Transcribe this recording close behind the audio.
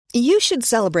You should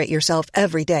celebrate yourself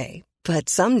every day, but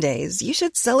some days you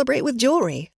should celebrate with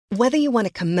jewelry. Whether you want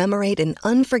to commemorate an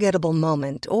unforgettable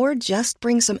moment or just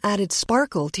bring some added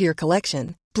sparkle to your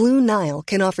collection, Blue Nile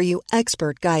can offer you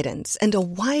expert guidance and a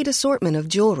wide assortment of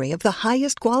jewelry of the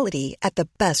highest quality at the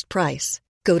best price.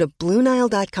 Go to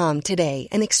BlueNile.com today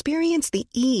and experience the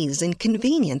ease and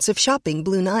convenience of shopping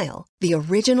Blue Nile, the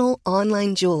original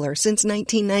online jeweler since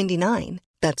 1999.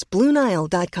 That's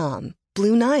BlueNile.com.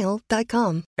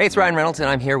 BlueNile.com. Hey, it's Ryan Reynolds, and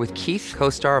I'm here with Keith,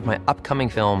 co-star of my upcoming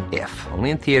film, If, only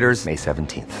in theaters May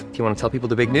 17th. Do you want to tell people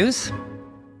the big news?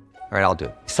 All right, I'll do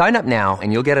it. Sign up now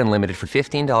and you'll get unlimited for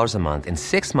 $15 a month and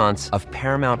 6 months of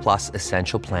Paramount Plus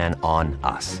Essential Plan on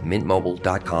us.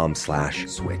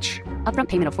 MintMobile.com/switch. Upfront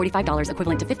payment of $45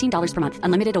 equivalent to $15 per month.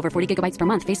 Unlimited over 40 gigabytes per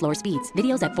month. Face lower speeds.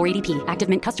 Videos at 480p. Active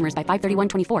Mint customers by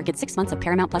 531.24 get 6 months of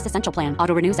Paramount Plus Essential Plan.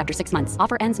 Auto renews after 6 months.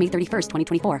 Offer ends May 31st,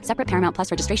 2024. Separate Paramount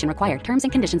Plus registration required. Terms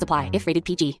and conditions apply if rated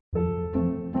PG.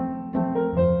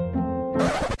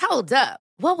 Hold up.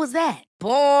 What was that?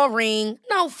 Boring.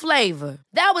 No flavor.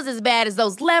 That was as bad as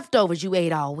those leftovers you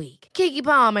ate all week. Keke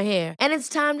Palmer here, and it's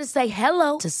time to say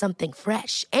hello to something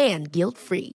fresh and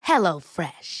guilt-free. Hello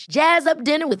Fresh. Jazz up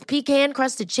dinner with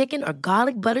pecan-crusted chicken or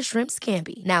garlic butter shrimp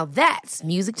scampi. Now that's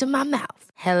music to my mouth.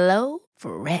 Hello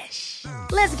Fresh.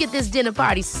 Let's get this dinner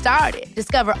party started.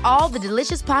 Discover all the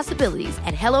delicious possibilities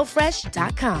at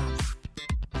HelloFresh.com.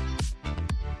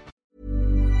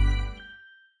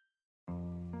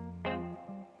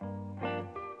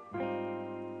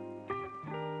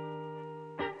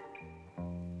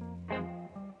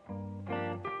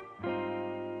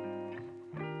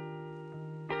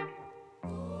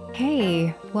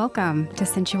 Hey, welcome to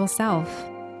Sensual Self.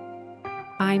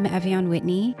 I'm Evian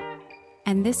Whitney,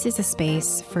 and this is a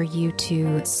space for you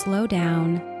to slow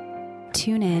down,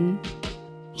 tune in,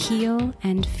 heal,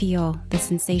 and feel the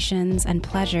sensations and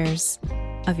pleasures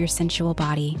of your sensual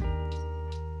body.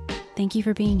 Thank you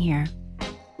for being here.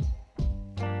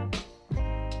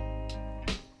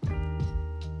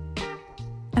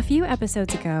 A few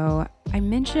episodes ago, I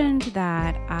mentioned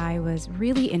that I was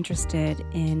really interested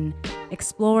in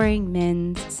exploring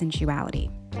men's sensuality,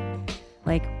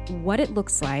 like what it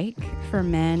looks like for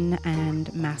men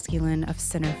and masculine of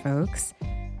center folks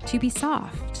to be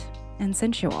soft and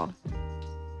sensual.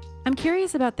 I'm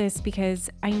curious about this because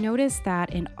I noticed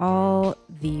that in all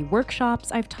the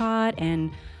workshops I've taught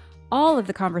and all of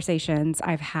the conversations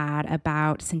I've had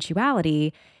about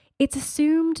sensuality, it's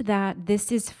assumed that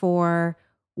this is for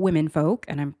women folk,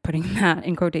 and I'm putting that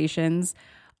in quotations,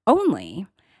 only.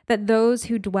 That those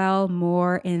who dwell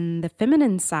more in the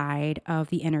feminine side of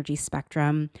the energy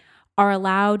spectrum are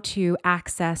allowed to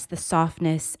access the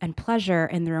softness and pleasure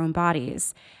in their own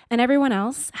bodies. And everyone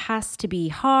else has to be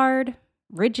hard,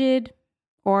 rigid,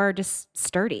 or just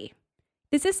sturdy.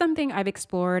 This is something I've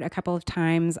explored a couple of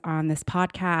times on this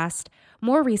podcast,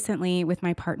 more recently with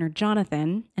my partner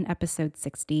Jonathan in episode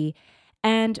 60,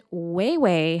 and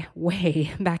way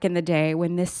back in the day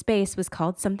when this space was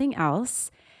called something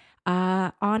else,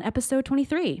 on episode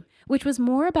 23, which was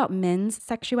more about men's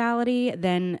sexuality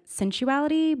than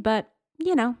sensuality, but,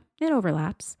 you know, it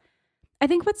overlaps. I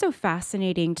think what's so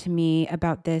fascinating to me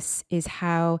about this is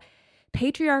how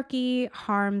patriarchy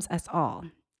harms us all,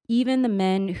 even the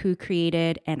men who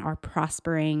created and are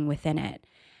prospering within it.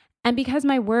 And because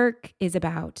my work is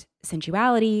about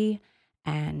sensuality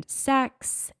and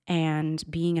sex and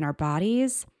being in our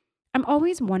bodies, I'm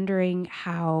always wondering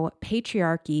how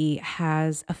patriarchy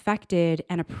has affected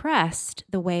and oppressed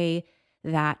the way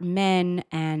that men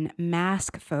and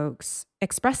mask folks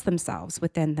express themselves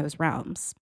within those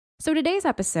realms. So today's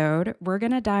episode, we're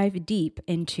going to dive deep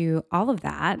into all of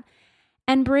that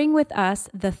and bring with us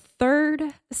the third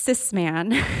cis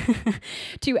man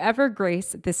to ever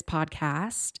grace this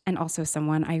podcast, and also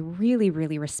someone I really,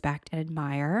 really respect and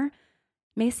admire,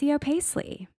 Maceo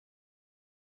Paisley.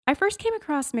 I first came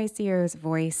across Maceo's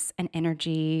voice and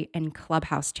energy in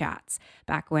Clubhouse chats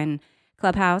back when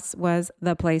Clubhouse was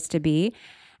the place to be.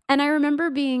 And I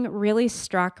remember being really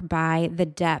struck by the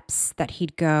depths that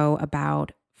he'd go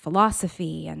about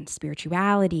philosophy and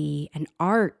spirituality and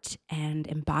art and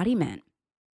embodiment.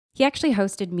 He actually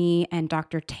hosted me and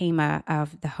Dr. Tama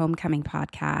of the Homecoming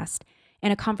podcast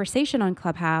in a conversation on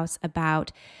Clubhouse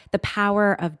about the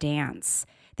power of dance.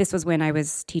 This was when I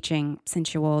was teaching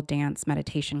sensual dance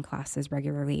meditation classes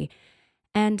regularly.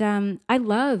 And I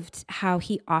loved how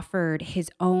he offered his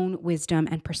own wisdom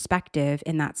and perspective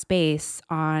in that space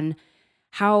on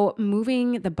how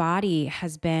moving the body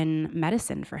has been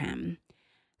medicine for him.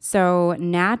 So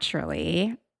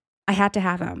naturally, I had to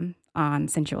have him on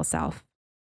Sensual Self.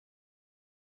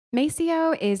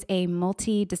 Maceo is a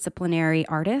multidisciplinary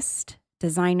artist,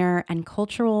 designer, and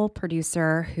cultural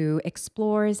producer who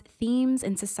explores themes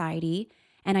in society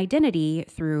and identity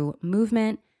through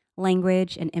movement,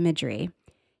 language, and imagery.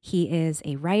 He is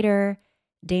a writer,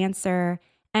 dancer,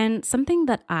 and something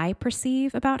that I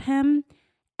perceive about him,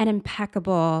 an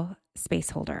impeccable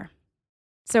space holder.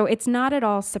 So it's not at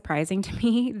all surprising to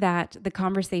me that the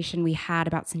conversation we had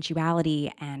about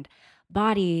sensuality and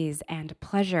bodies and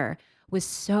pleasure was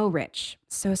so rich,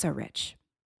 so rich.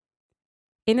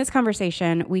 In this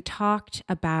conversation, we talked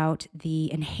about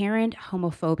the inherent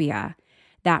homophobia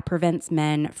that prevents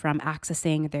men from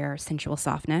accessing their sensual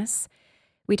softness.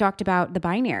 We talked about the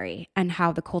binary and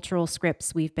how the cultural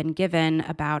scripts we've been given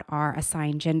about our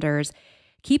assigned genders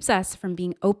keeps us from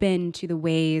being open to the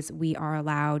ways we are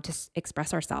allowed to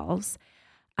express ourselves.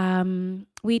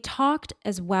 We talked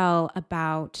as well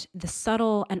about the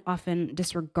subtle and often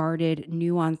disregarded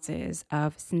nuances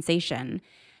of sensation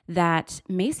that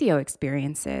Maceo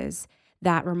experiences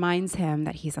that reminds him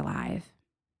that he's alive.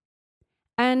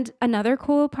 And another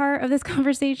cool part of this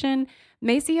conversation,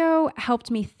 Maceo helped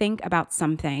me think about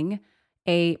something,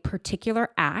 a particular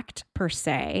act per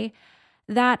se,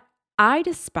 that I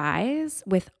despise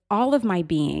with all of my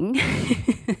being.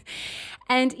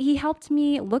 And he helped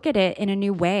me look at it in a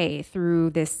new way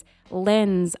through this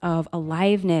lens of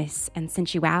aliveness and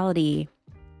sensuality.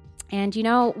 And,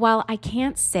 while I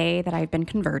can't say that I've been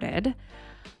converted,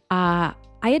 I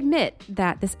admit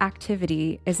that this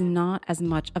activity is not as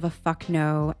much of a fuck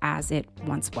no as it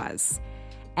once was.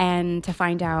 And to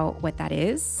find out what that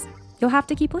is, you'll have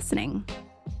to keep listening,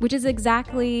 which is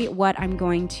exactly what I'm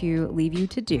going to leave you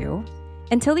to do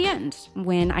until the end,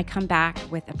 when I come back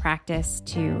with a practice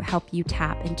to help you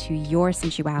tap into your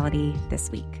sensuality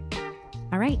this week.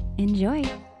 All right, enjoy.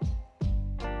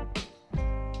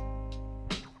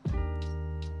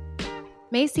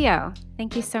 Maceo,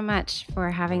 thank you so much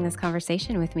for having this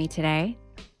conversation with me today.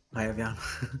 Hi, Evian.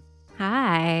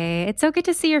 Hi, it's so good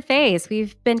to see your face.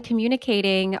 We've been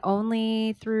communicating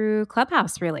only through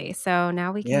Clubhouse, really. So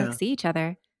now we can see each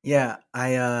other. Yeah,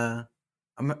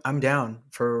 I'm down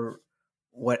for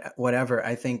whatever.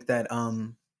 I think that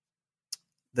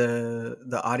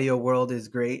the audio world is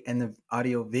great and the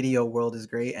audio video world is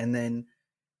great, and then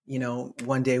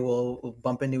one day we'll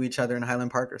bump into each other in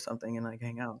Highland Park or something and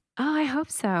hang out. Oh, I hope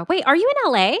so. Wait, are you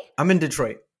in LA? I'm in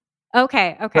Detroit.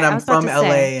 Okay. But I'm from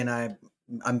LA and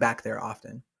I'm back there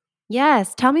often.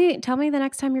 Yes. Tell me the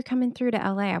next time you're coming through to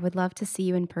LA. I would love to see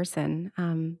you in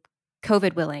person.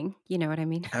 COVID willing, you know what I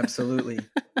mean? Absolutely.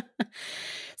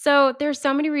 So there's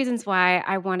so many reasons why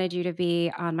I wanted you to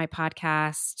be on my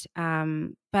podcast.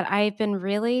 But I've been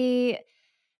really,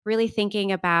 really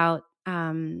thinking about,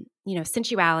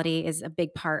 sensuality is a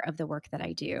big part of the work that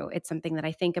I do. It's something that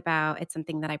I think about. It's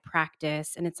something that I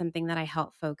practice, and it's something that I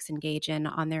help folks engage in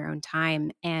on their own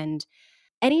time. And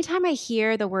anytime I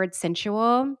hear the word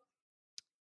sensual,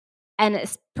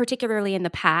 and particularly in the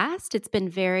past, it's been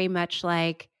very much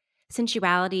like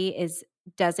sensuality is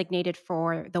designated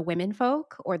for the women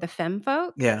folk or the femme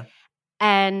folk. Yeah.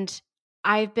 And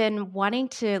I've been wanting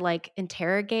to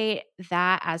interrogate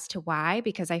that as to why,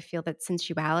 because I feel that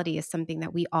sensuality is something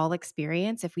that we all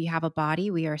experience. If we have a body,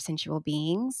 we are sensual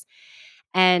beings.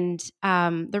 And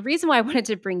the reason why I wanted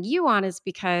to bring you on is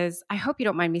because I hope you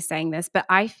don't mind me saying this, but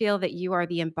I feel that you are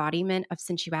the embodiment of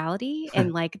sensuality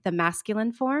in the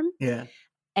masculine form. Yeah.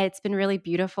 It's been really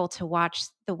beautiful to watch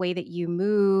the way that you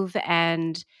move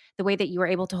and the way that you are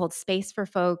able to hold space for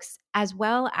folks, as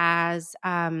well as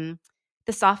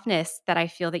the softness that I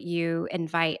feel that you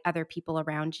invite other people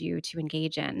around you to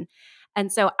engage in.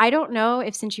 And so I don't know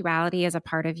if sensuality is a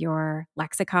part of your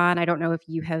lexicon. I don't know if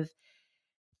you have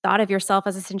thought of yourself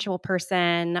as a sensual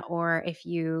person or if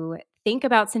you think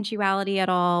about sensuality at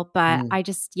all. But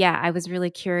I was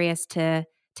really curious to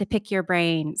pick your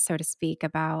brain, so to speak,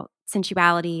 about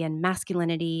sensuality and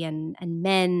masculinity and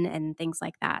men and things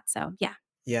like that. So, yeah.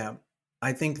 Yeah.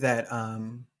 I think that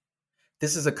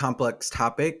this is a complex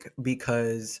topic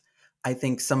because I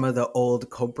think some of the old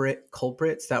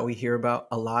culprits that we hear about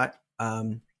a lot,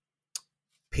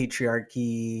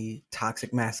 patriarchy,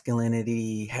 toxic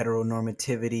masculinity,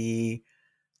 heteronormativity,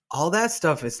 all that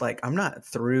stuff is I'm not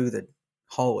through the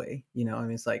hallway,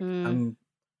 it's I'm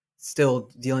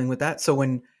still dealing with that. So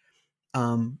when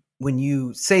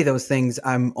you say those things,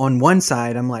 I'm on one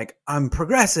side, I'm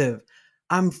progressive,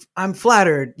 I'm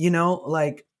flattered,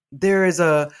 there is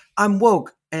I'm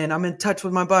woke and I'm in touch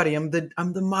with my body. I'm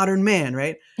the modern man,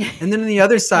 right? And then on the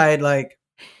other side,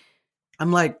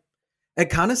 I'm it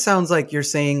kind of sounds like you're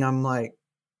saying I'm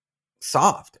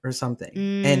soft or something.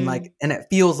 And and it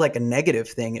feels like a negative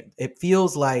thing. It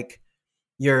feels like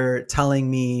you're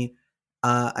telling me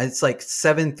it's like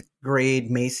 7th grade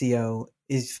Maceo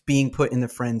is being put in the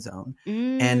friend zone.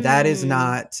 And Mm.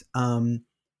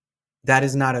 that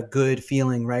is not a good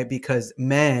feeling, right? Because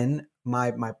men,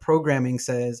 my programming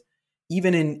says,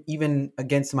 even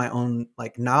against my own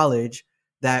like knowledge,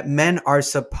 that men are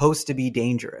supposed to be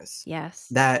dangerous, Yes.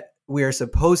 that we are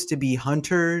supposed to be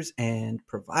hunters and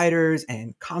providers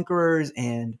and conquerors.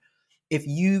 And if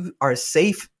you are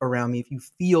safe around me, if you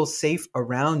feel safe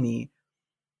around me,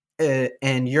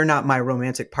 and you're not my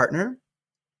romantic partner,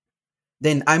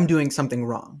 then I'm doing something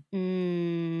wrong.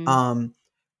 Mm. Um,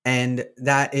 and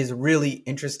that is really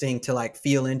interesting to like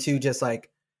feel into, just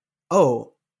like,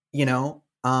 oh,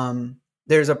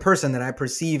 there's a person that I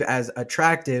perceive as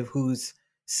attractive who's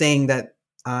saying that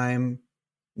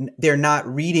they're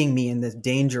not reading me in this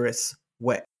dangerous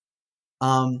way.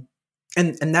 Um,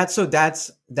 and that's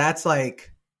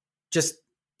like just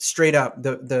straight up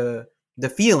the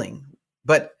feeling.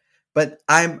 But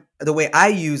I'm the way I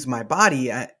use my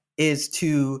body is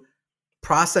to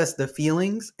process the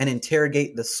feelings and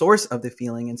interrogate the source of the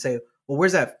feeling and say, well,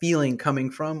 where's that feeling coming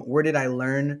from? Where did I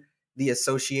learn the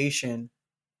association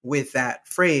with that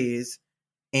phrase?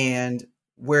 And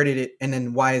and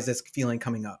then why is this feeling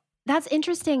coming up? That's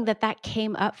interesting that that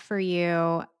came up for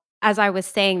you as I was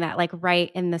saying that, like,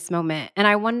 right in this moment. And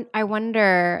I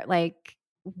wonder, like,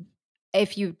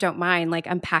 if you don't mind, like,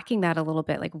 unpacking that a little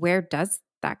bit, like, where does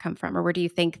that come from? Or where do you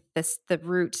think the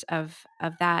root of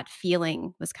that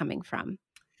feeling was coming from?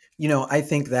 I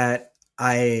think that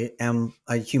I am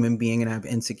a human being and I have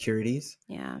insecurities.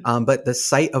 Yeah. But the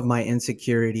site of my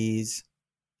insecurities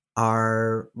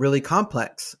are really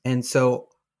complex. And so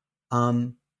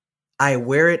um, I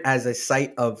wear it as a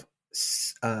site of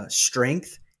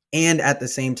strength. And at the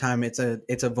same time, it's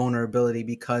a vulnerability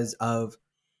because of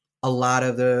a lot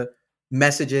of the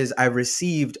messages I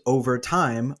received over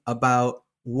time about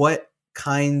what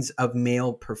kinds of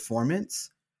male performance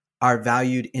are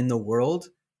valued in the world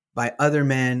by other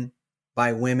men,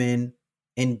 by women,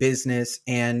 in business,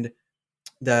 and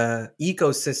the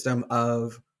ecosystem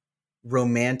of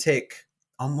romantic,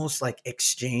 almost like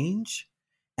exchange,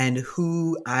 and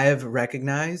who I've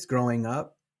recognized growing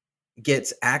up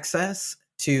gets access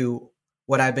to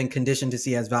what I've been conditioned to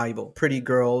see as valuable, pretty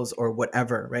girls or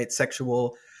whatever, right?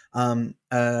 Sexual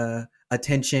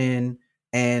attention,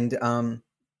 and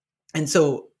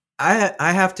so I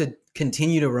have to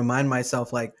continue to remind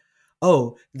myself, like,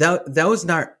 oh, those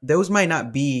might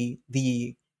not be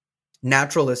the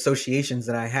natural associations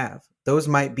that I have. Those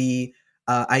might be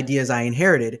ideas I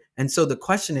inherited. And so the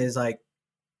question is, like,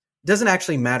 doesn't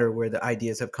actually matter where the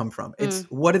ideas have come from. It's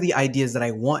what are the ideas that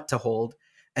I want to hold,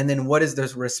 and then what is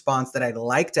the response that I'd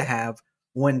like to have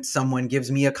when someone gives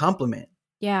me a compliment.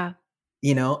 Yeah.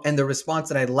 And the response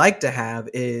that I'd like to have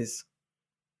is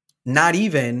not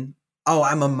even, oh,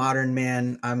 I'm a modern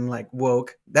man, I'm like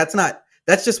woke. That's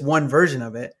just one version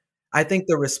of it. I think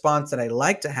the response that I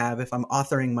like to have if I'm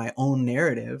authoring my own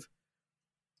narrative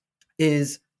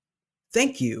is,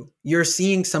 thank you. You're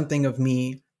seeing something of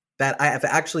me that I have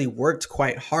actually worked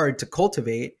quite hard to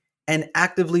cultivate and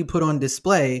actively put on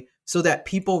display so that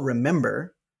people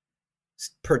remember,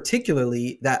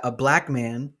 particularly that a Black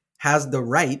man has the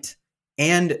right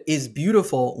and is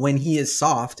beautiful when he is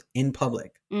soft in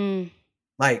public.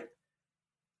 Like,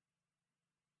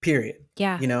 period.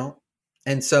 Yeah.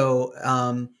 And so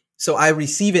I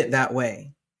receive it that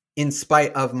way in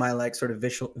spite of my like sort of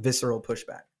visceral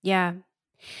pushback. Yeah.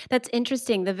 That's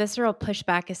interesting. The visceral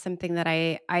pushback is something that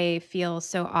I feel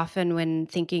so often when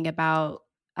thinking about,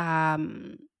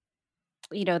 the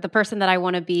person that I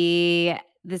want to be.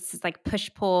 This is like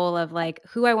push-pull of like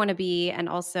who I want to be, and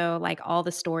also like all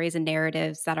the stories and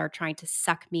narratives that are trying to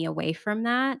suck me away from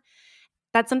that.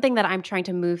 That's something that I'm trying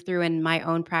to move through in my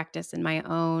own practice, in my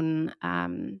own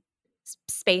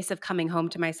space of coming home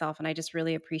to myself. And I just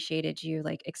really appreciated you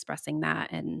like expressing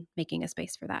that and making a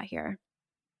space for that here.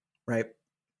 Right.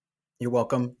 You're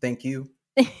welcome. Thank you.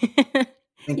 I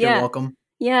think you're welcome.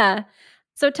 Yeah.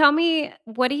 So tell me,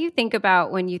 what do you think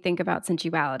about when you think about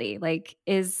sensuality?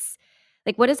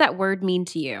 What does that word mean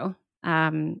to you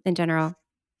in general?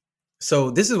 So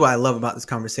this is what I love about this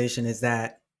conversation is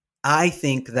that I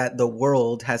think that the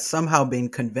world has somehow been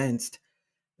convinced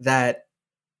that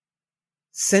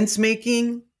sense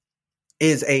making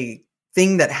is a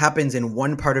thing that happens in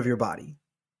one part of your body,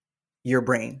 your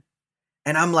brain.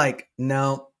 And I'm like,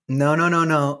 no.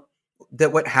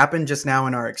 That what happened just now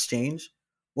in our exchange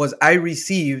was I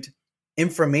received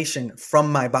information from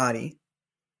my body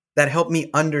that helped me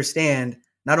understand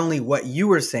not only what you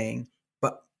were saying,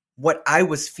 but what I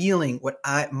was feeling,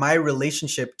 my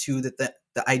relationship to the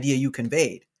idea you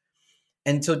conveyed.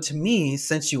 And so to me,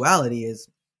 sensuality is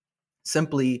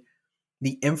simply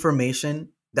the information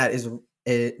that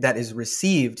is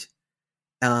received,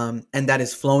 and that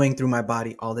is flowing through my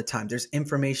body all the time. There's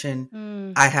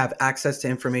information. I have access to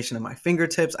information in my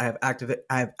fingertips. I have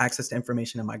access to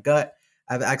information in my gut.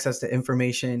 I have access to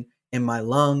information in my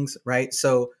lungs, right?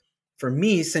 So for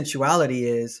me, sensuality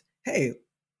is, hey,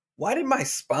 why did my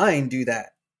spine do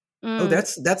that? Oh,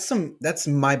 that's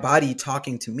my body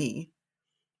talking to me.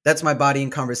 That's my body in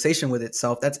conversation with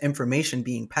itself. That's information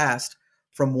being passed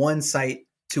from one site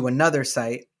to another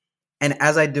site. And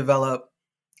as I develop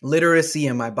literacy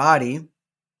in my body,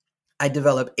 I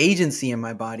develop agency in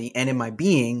my body and in my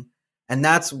being. And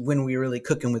that's when we're really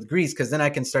cooking with grease, because then I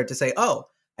can start to say, oh,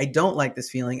 I don't like this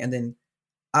feeling. And then,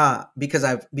 because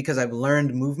I've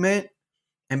learned movement,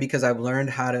 and because I've learned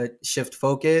how to shift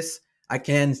focus, I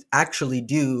can actually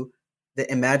do the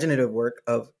imaginative work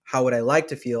of how would I like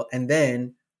to feel, and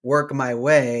then work my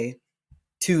way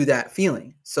to that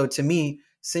feeling. So to me,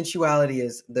 sensuality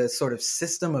is the sort of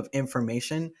system of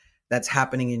information that's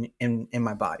happening in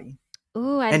my body.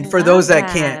 Ooh, and for those that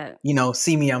can't,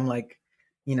 see me, I'm like,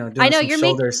 doing I know some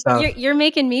shoulder stuff. You're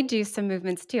making me do some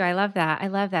movements too. I love that. I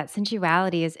love that.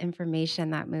 Sensuality is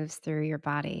information that moves through your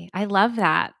body. I love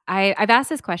that. I've asked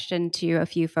this question to a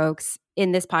few folks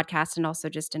in this podcast and also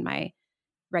just in my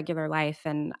regular life.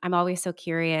 And I'm always so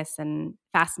curious and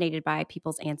fascinated by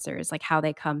people's answers, like how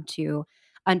they come to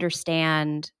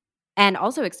understand and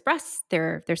also express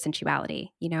their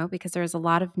sensuality, because there's a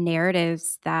lot of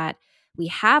narratives that we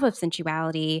have of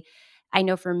sensuality. I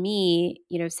know for me,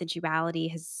 sensuality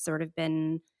has sort of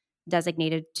been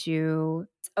designated to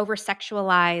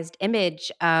over-sexualized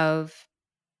image of,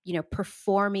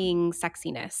 performing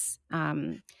sexiness.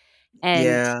 And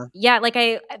Yeah. like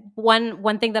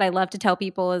one thing that I love to tell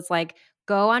people is like,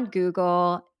 go and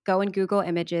Google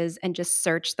images and just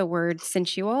search the word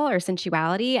sensual or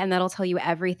sensuality. And that'll tell you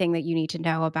everything that you need to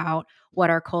know about what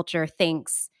our culture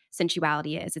thinks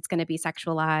sensuality is. It's going to be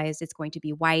sexualized. It's going to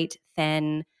be white,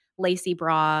 thin, lacy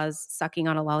bras, sucking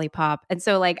on a lollipop. And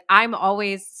so like, I'm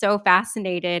always so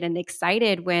fascinated and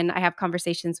excited when I have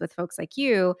conversations with folks like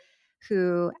you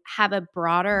who have a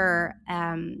broader,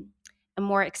 a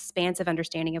more expansive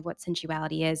understanding of what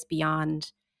sensuality is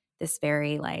beyond this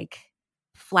very like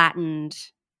flattened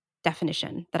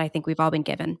definition that I think we've all been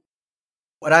given.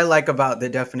 What I like about the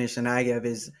definition I give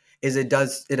is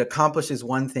it accomplishes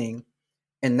one thing,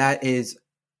 and that is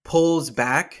pulls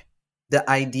back the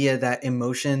idea that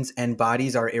emotions and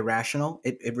bodies are irrational.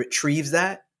 It retrieves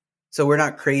that. So we're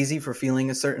not crazy for feeling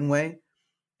a certain way.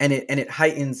 And it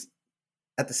heightens,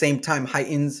 at the same time,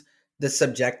 heightens the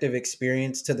subjective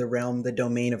experience to the realm, the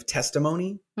domain of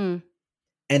testimony. And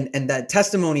that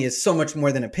testimony is so much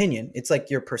more than opinion. It's like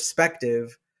your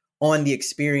perspective on the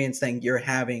experience that you're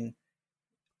having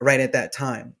right at that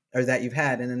time, or that you've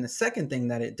had. And then the second thing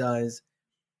that it does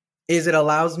is it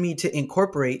allows me to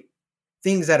incorporate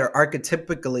things that are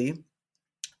archetypically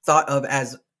thought of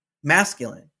as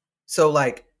masculine. So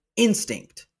like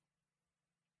instinct,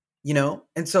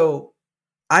 and so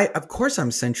of course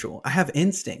I'm sensual. I have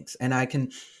instincts, and I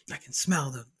can smell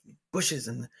the bushes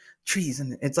and the trees.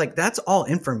 And it's like, that's all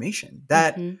information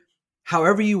that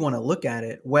however you want to look at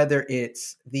it, whether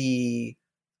it's the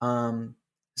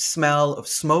smell of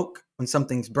smoke when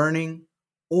something's burning,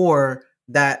 or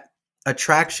that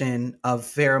attraction of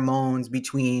pheromones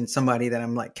between somebody that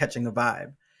I'm like catching a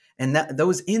vibe. And that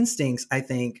those instincts, I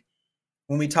think,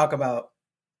 when we talk about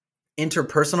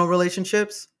interpersonal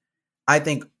relationships, I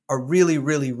think are really,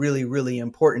 really, really, really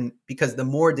important, because the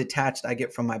more detached I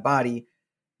get from my body,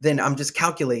 then I'm just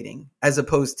calculating as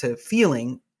opposed to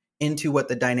feeling into what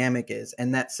the dynamic is.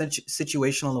 And that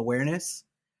situational awareness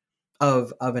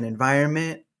of an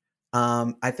environment,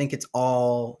 I think it's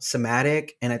all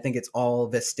somatic, and I think it's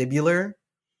all vestibular,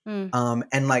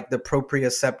 and like the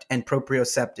propriocept and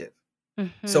proprioceptive.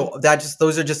 So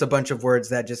those are just a bunch of words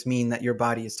that just mean that your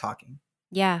body is talking.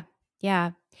 Yeah.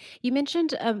 Yeah. You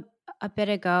mentioned a bit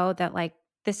ago that like,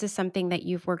 this is something that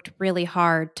you've worked really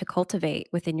hard to cultivate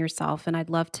within yourself. And I'd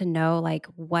love to know, like,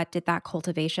 what did that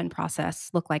cultivation process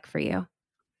look like for you?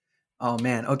 Oh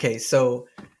man. Okay. So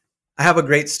I have a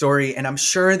great story, and I'm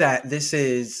sure that this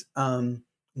is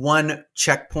one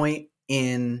checkpoint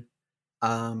in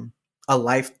a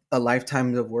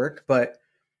lifetime of work. But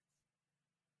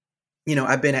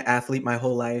I've been an athlete my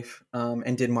whole life,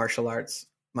 and did martial arts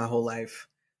my whole life.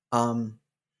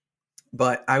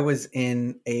 But I was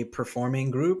in a performing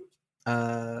group,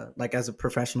 like as a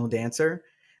professional dancer,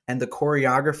 and the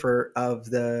choreographer of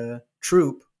the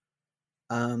troupe,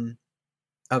 of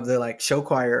the like show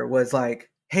choir, was like,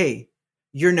 "Hey,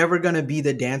 you're never going to be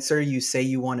the dancer you say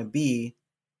you want to be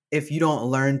if you don't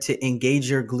learn to engage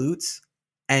your glutes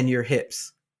and your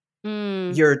hips.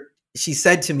 She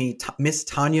said to me, Miss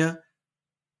Tanya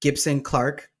Gibson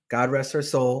Clark, God rest her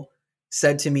soul,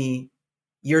 said to me,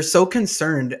 you're so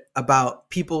concerned about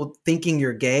people thinking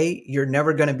you're gay, you're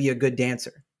never going to be a good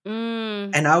dancer.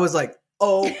 And I was like,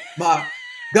 oh my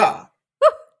God.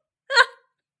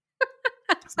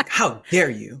 It's like, how dare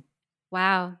you?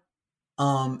 Wow.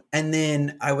 And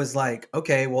then I was like,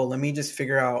 okay, well, let me just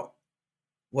figure out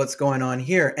what's going on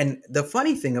here. And the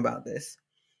funny thing about this,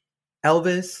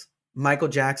 Elvis, Michael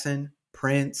Jackson,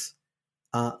 Prince,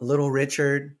 Little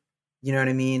Richard, you know what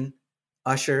I mean?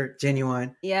 Usher,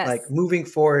 Genuine. Yes. Like moving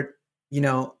forward, you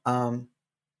know,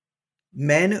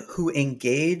 men who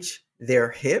engage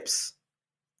their hips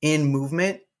in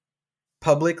movement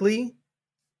publicly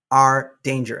are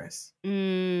dangerous.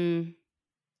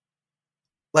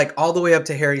 Like all the way up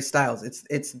to Harry Styles.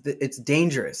 It's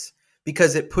dangerous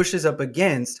because it pushes up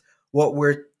against what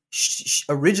we're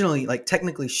originally, like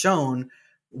technically shown,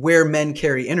 where men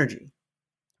carry energy.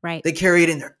 Right. They carry it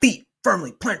in their feet,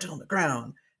 firmly planted on the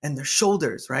ground, and their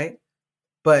shoulders, right?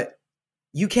 But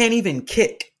you can't even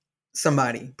kick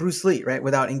somebody, Bruce Lee, right,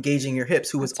 without engaging your hips,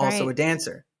 who was also a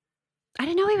dancer. I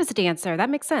didn't know he was a dancer. That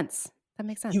makes sense.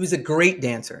 He was a great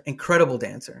dancer, incredible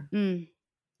dancer.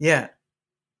 Yeah.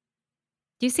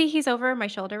 Do you see he's over my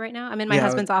shoulder right now? I'm in my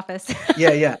husband's office.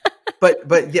 Yeah. But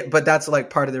that's like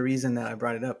part of the reason that I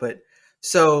brought it up. But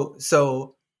so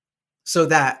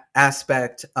that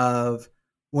aspect of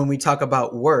when we talk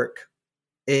about work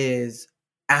is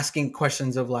asking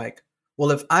questions of like,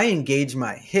 well, if I engage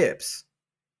my hips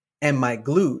and my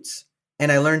glutes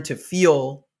and I learn to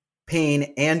feel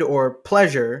pain and or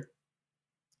pleasure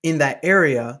in that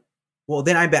area, well,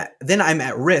 then I'm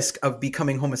at risk of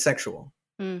becoming homosexual.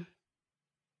 And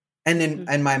then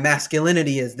and my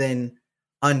masculinity is then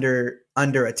under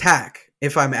attack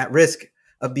if I'm at risk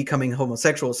of becoming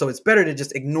homosexual. So it's better to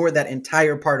just ignore that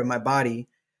entire part of my body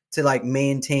to like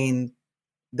maintain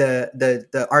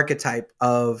the archetype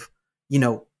of, you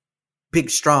know, big,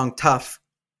 strong, tough,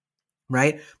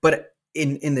 right? But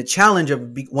in the challenge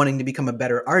of wanting to become a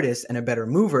better artist and a better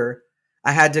mover,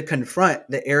 I had to confront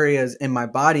the areas in my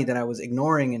body that I was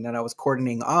ignoring and that I was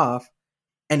cordoning off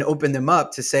and open them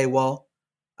up to say, well,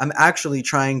 I'm actually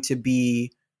trying to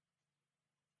be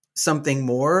something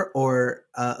more or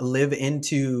live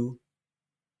into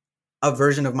a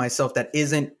version of myself that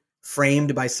isn't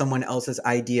framed by someone else's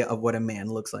idea of what a man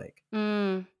looks like.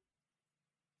 I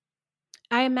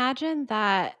imagine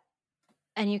that,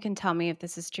 and you can tell me if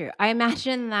this is true, I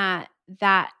imagine that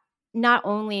not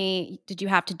only did you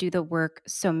have to do the work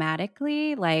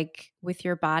somatically, like with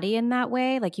your body in that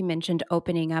way, like you mentioned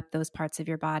opening up those parts of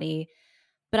your body,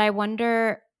 but I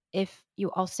wonder if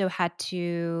you also had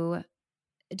to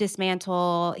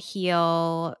dismantle,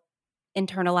 heal,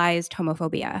 internalized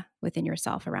homophobia within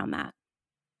yourself around that.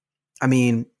 I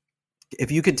mean,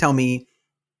 if you could tell me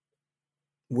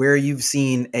where you've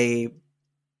seen a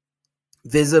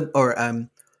visible or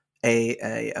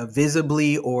a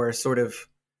visibly or sort of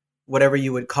whatever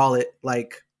you would call it,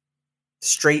 like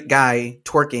straight guy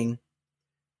twerking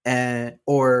and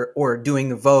or doing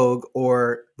the Vogue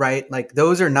or right, like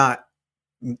those are not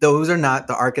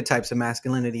the archetypes of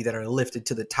masculinity that are lifted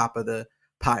to the top of the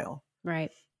pile. Right.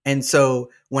 And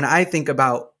so when I think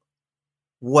about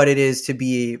what it is to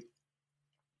be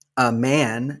a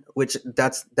man, which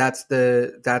that's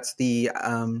the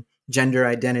gender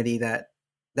identity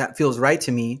that feels right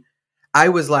to me, I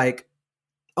was like,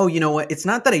 oh, you know what? It's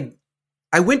not that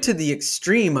I went to the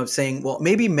extreme of saying, well,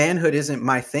 maybe manhood isn't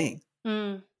my thing.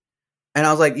 And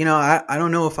I was like, you know, I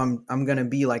don't know if I'm going to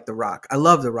be like The Rock. I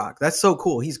love The Rock. That's so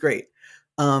cool. He's great.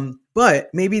 But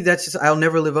maybe that's just, I'll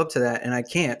never live up to that and I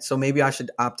can't. So maybe I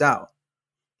should opt out.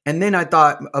 And then I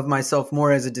thought of myself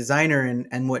more as a designer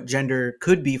and what gender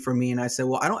could be for me. And I said,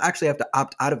 well, I don't actually have to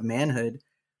opt out of manhood.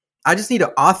 I just need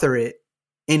to author it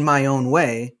in my own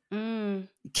way,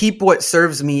 keep what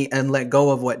serves me and let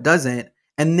go of what doesn't.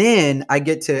 And then I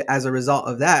get to, as a result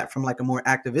of that, from like a more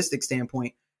activistic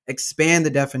standpoint, expand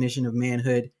the definition of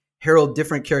manhood, herald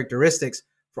different characteristics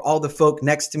for all the folk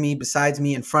next to me, besides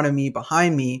me, in front of me,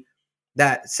 behind me,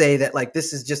 that say that like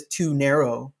this is just too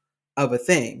narrow of a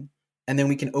thing. And then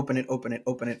we can open it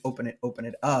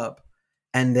up.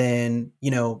 And then,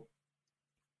 you know,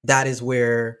 that is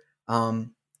where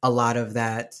a lot of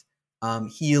that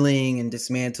healing and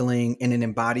dismantling in an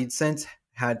embodied sense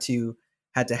had to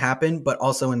happen, but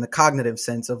also in the cognitive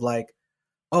sense of like,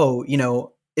 oh, you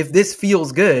know, if this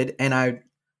feels good and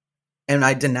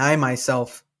I deny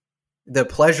myself the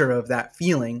pleasure of that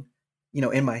feeling, you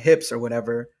know, in my hips or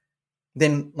whatever,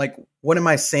 then like, what am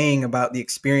I saying about the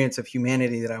experience of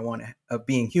humanity that I want to, of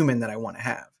being human that I want to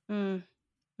have? Mm.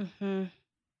 Mm-hmm.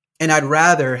 And I'd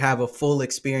rather have a full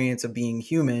experience of being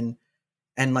human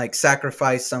and like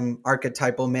sacrifice some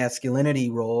archetypal masculinity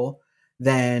role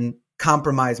than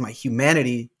compromise my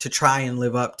humanity to try and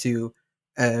live up to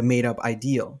a made up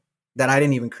ideal that I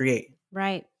didn't even create.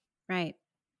 Right. Right.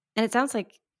 And it sounds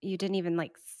like you didn't even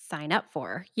like sign up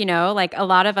for, like a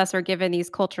lot of us are given these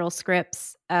cultural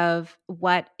scripts of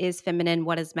what is feminine,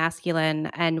 what is masculine,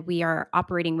 and we are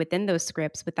operating within those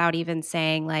scripts without even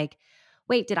saying like,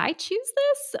 wait, did I choose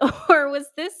this or was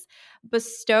this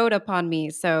bestowed upon me?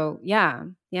 So yeah.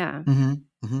 Yeah. Mm-hmm.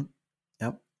 Mm-hmm.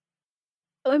 Yep.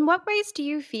 In what ways do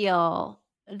you feel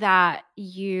that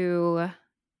you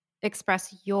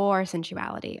express your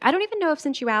sensuality? I don't even know if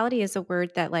sensuality is a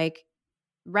word that like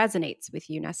resonates with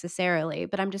you necessarily,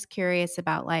 but I'm just curious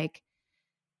about like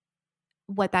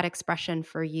what that expression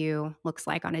for you looks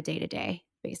like on a day-to-day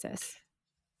basis.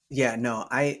 Yeah, no,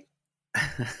 I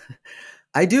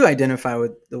I do identify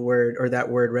with the word, or that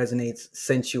word resonates,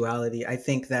 sensuality. I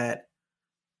think that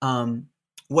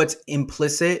what's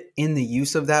implicit in the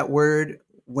use of that word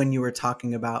when you were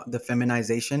talking about the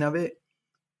feminization of it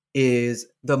is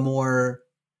the more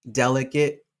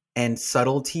delicate and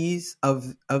subtleties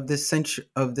of the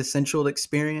sensual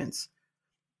experience,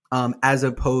 as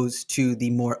opposed to the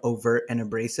more overt and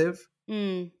abrasive.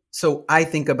 Mm. So I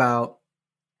think about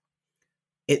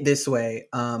it this way: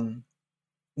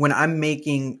 when I'm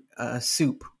making a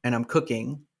soup and I'm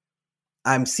cooking,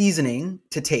 I'm seasoning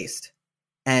to taste,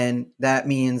 and that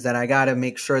means that I got to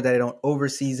make sure that I don't over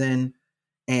season,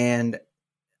 and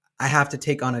I have to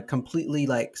take on a completely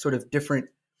like sort of different,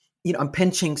 I'm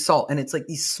pinching salt, and it's like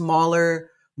these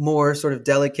smaller, more sort of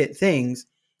delicate things.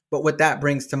 But what that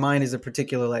brings to mind is a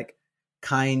particular like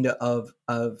kind of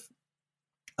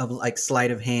like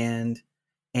sleight of hand,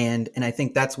 and I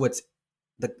think that's what's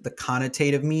the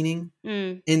connotative meaning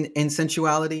in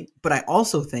sensuality. But I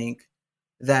also think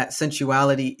that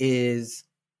sensuality is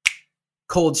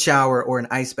cold shower or an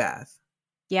ice bath.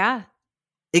 Yeah.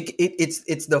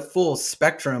 It's the full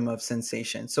spectrum of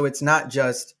sensation. So it's not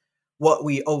just what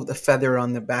the feather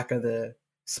on the back of the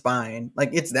spine. Like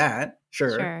it's that,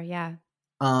 Sure, yeah.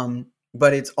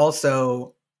 But it's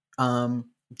also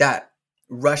that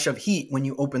rush of heat when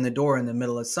you open the door in the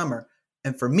middle of summer.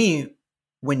 And for me,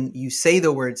 when you say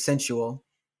the word sensual,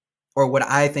 or what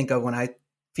I think of when I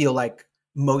feel like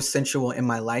most sensual in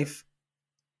my life,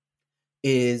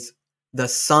 is the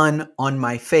sun on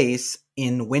my face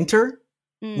in winter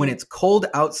when it's cold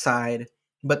outside,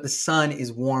 but the sun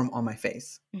is warm on my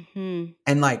face. Mm-hmm.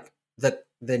 And like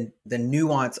the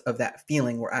nuance of that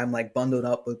feeling where I'm like bundled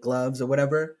up with gloves or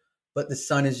whatever, but the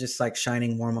sun is just like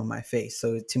shining warm on my face.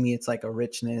 So to me, it's like a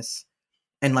richness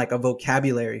and like a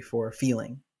vocabulary for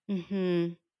feeling.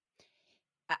 Mm-hmm.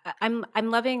 I'm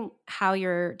loving how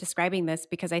you're describing this,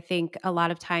 because I think a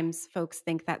lot of times folks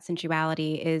think that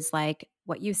sensuality is like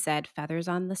what you said, feathers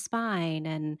on the spine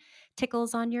and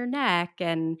tickles on your neck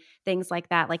and things like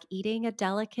that, like eating a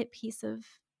delicate piece of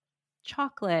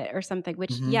chocolate or something,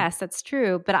 which yes, that's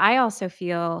true. But I also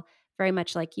feel very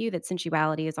much like you that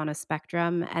sensuality is on a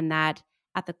spectrum, and that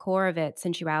at the core of it,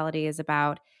 sensuality is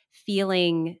about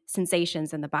feeling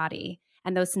sensations in the body.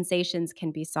 And those sensations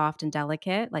can be soft and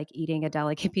delicate, like eating a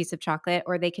delicate piece of chocolate,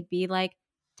 or they could be like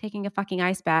taking a fucking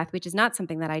ice bath, which is not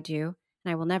something that I do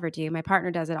and I will never do. My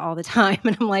partner does it all the time.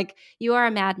 And I'm like, you are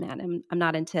a madman. I'm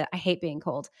not into, I hate being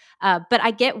cold. But I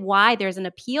get why there's an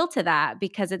appeal to that,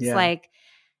 because it's like,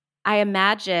 I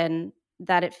imagine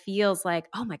that it feels like,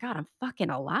 oh my God, I'm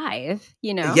fucking alive,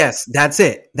 Yes, that's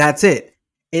it. That's it.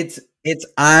 It's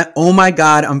oh my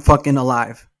God, I'm fucking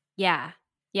alive. Yeah.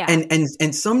 Yeah.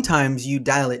 And sometimes you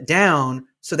dial it down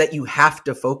so that you have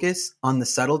to focus on the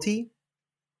subtlety,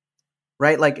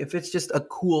 right? Like if it's just a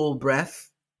cool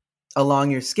breath along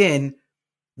your skin,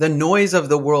 the noise of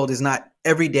the world is not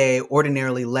every day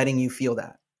ordinarily letting you feel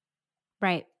that.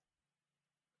 Right.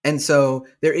 And so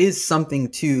there is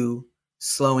something to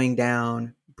slowing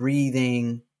down,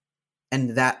 breathing,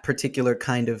 and that particular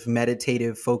kind of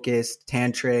meditative, focused,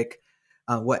 tantric,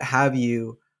 what have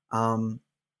you,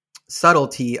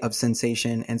 subtlety of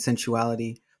sensation and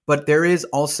sensuality. But there is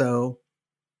also,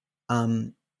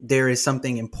 there is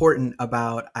something important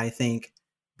about, I think,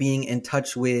 being in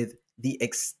touch with the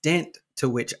extent to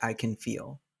which I can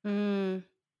feel. And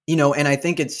I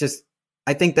think it's just,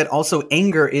 I think that also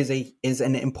anger is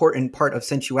an important part of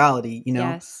sensuality,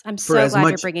 Yes. I'm so glad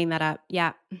you're bringing that up.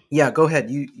 Yeah. Yeah, go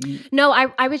ahead. You No,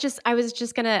 I was just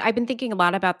I've been thinking a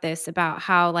lot about this, about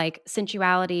how like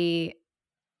sensuality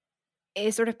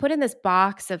is sort of put in this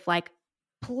box of like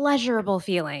pleasurable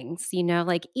feelings,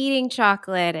 like eating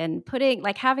chocolate and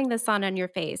having the sun on your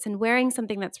face and wearing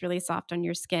something that's really soft on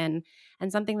your skin.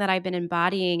 And something that I've been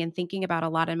embodying and thinking about a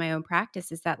lot in my own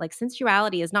practice is that like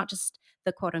sensuality is not just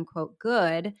the quote unquote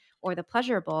good or the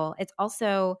pleasurable, it's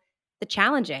also the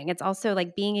challenging. It's also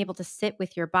like being able to sit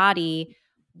with your body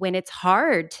when it's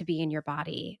hard to be in your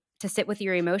body, to sit with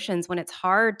your emotions when it's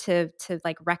hard to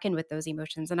like reckon with those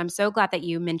emotions. And I'm so glad that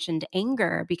you mentioned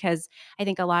anger, because I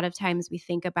think a lot of times we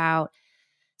think about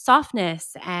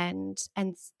softness and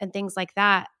things like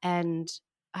that, and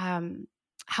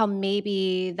how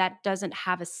maybe that doesn't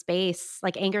have a space,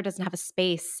 like anger doesn't have a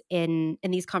space in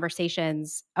these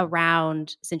conversations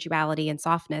around sensuality and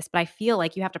softness. But I feel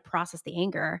like you have to process the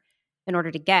anger in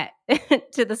order to get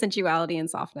to the sensuality and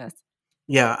softness.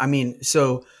 Yeah, I mean,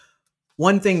 so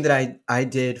one thing that I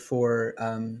did for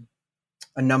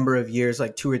a number of years,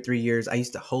 like 2 or 3 years, I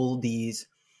used to hold these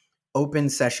open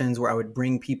sessions where I would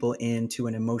bring people into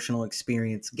an emotional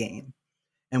experience game.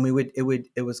 And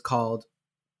it was called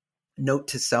Note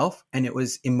to Self, and it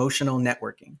was emotional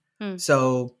networking.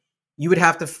 So you would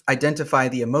have to identify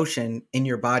the emotion in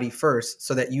your body first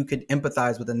so that you could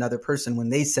empathize with another person when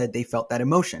they said they felt that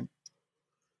emotion.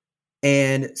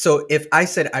 And so if I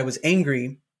said I was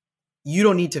angry, you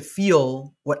don't need to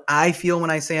feel what I feel when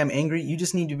I say I'm angry. You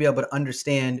just need to be able to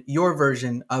understand your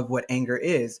version of what anger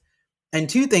is. And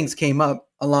two things came up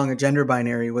along a gender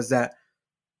binary was that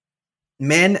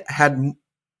men had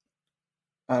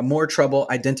more trouble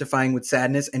identifying with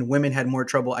sadness and women had more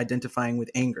trouble identifying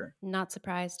with anger. Not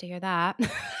surprised to hear that.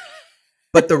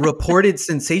 But the reported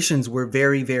sensations were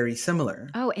very, very similar.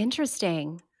 Oh,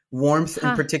 interesting. Warmth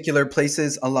in particular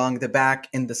places along the back,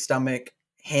 in the stomach,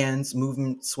 hands,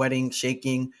 movement, sweating,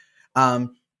 shaking,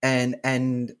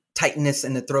 and tightness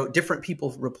in the throat. Different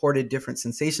people reported different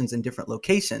sensations in different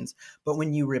locations. But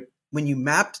when you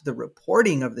mapped the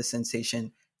reporting of the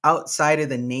sensation outside of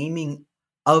the naming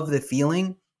of the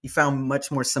feeling, you found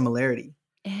much more similarity.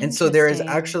 And so there is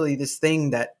actually this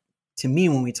thing that, to me,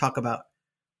 when we talk about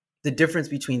the difference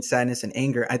between sadness and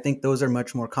anger, I think those are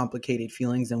much more complicated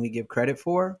feelings than we give credit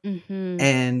for. Mm-hmm.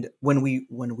 And when we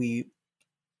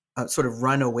sort of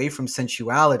run away from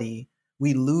sensuality,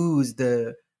 we lose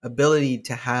the ability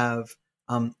to have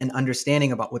an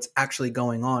understanding about what's actually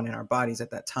going on in our bodies at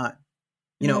that time.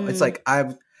 It's like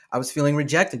I was feeling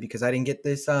rejected because I didn't get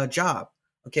this job.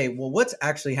 Okay, well, what's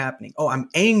actually happening? Oh, I'm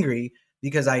angry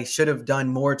because I should have done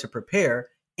more to prepare.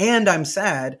 And I'm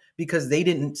sad because they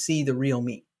didn't see the real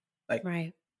me. Like,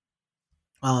 right.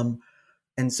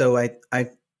 And so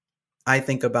I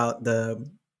think about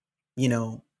the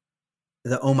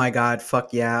oh my God,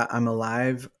 fuck yeah, I'm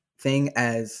alive thing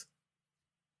as,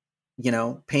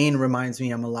 pain reminds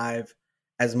me I'm alive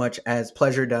as much as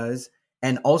pleasure does.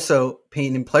 And also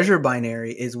pain and pleasure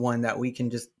binary is one that we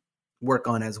can just work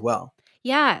on as well.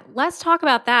 Yeah, let's talk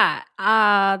about that.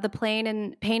 The pain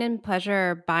and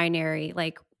pleasure binary,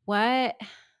 like what?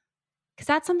 Because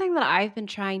that's something that I've been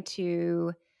trying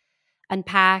to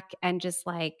unpack and just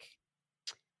like,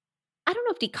 I don't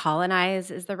know if decolonize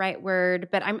is the right word,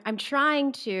 but I'm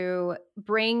trying to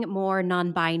bring more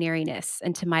non-binariness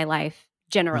into my life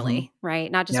generally,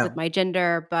 right? Not just with my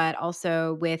gender, but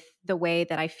also with the way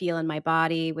that I feel in my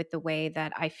body, with the way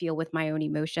that I feel with my own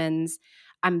emotions.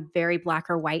 I'm very black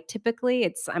or white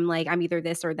typically. I'm either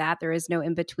this or that. There is no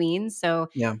in between. So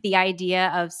the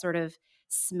idea of sort of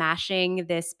smashing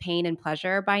this pain and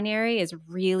pleasure binary is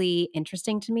really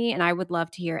interesting to me. And I would love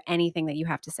to hear anything that you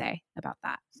have to say about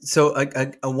that. So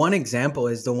a one example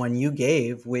is the one you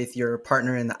gave with your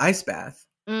partner in the ice bath.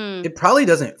 It probably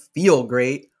doesn't feel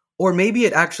great, or maybe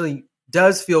it actually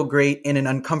does feel great in an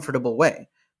uncomfortable way,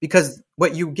 because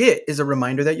what you get is a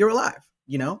reminder that you're alive,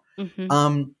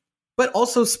 but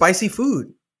also spicy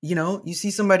food. You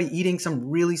see somebody eating some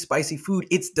really spicy food.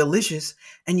 It's delicious.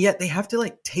 And yet they have to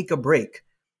like take a break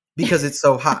because it's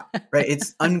so hot, right?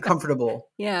 It's uncomfortable.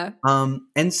 Yeah.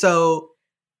 And so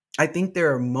I think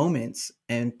there are moments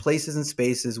and places and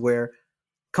spaces where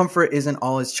comfort isn't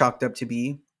all it's chalked up to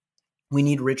be. We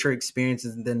need richer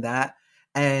experiences than that.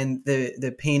 And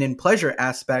the pain and pleasure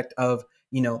aspect of,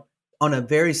 on a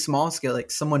very small scale,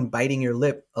 like someone biting your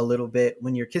lip a little bit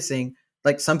when you're kissing,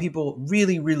 like some people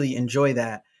really, really enjoy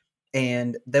that.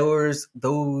 And there was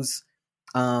those,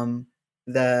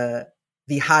 the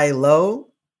high low,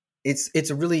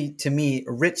 it's really, to me,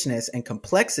 richness and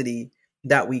complexity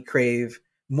that we crave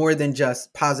more than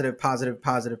just positive,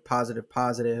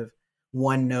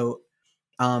 one note.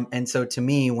 And so to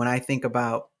me, when I think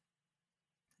about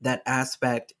that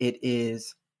aspect, it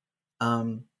is,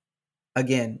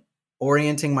 again,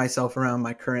 orienting myself around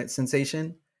my current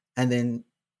sensation and then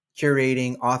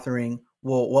curating, authoring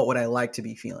well, what would I like to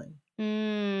be feeling?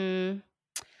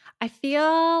 I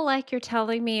feel like you're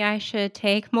telling me I should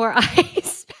take more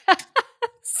ice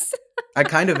baths. I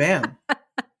kind of am.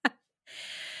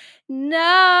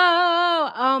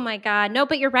 No. Oh my God. No,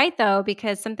 but you're right though,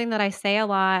 because something that I say a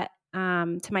lot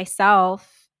to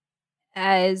myself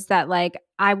is that like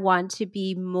I want to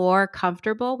be more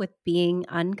comfortable with being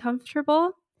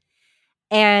uncomfortable.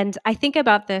 And I think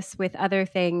about this with other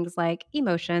things like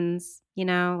emotions,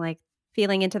 like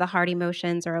feeling into the hard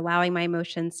emotions or allowing my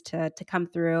emotions to come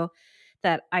through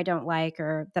that I don't like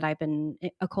or that I've been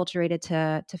acculturated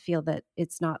to feel that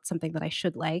it's not something that I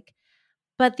should like.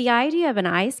 But the idea of an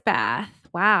ice bath,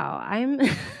 wow,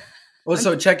 Well,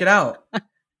 so check it out.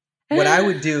 What I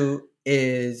would do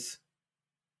is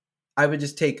I would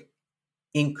just take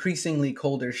increasingly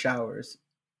colder showers.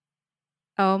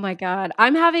 Oh my God.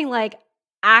 I'm having like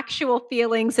actual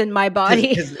feelings in my body.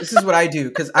 Because this is what I do.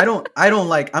 Because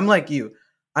I'm like you.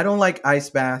 I don't like ice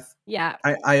bath. Yeah.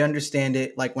 I understand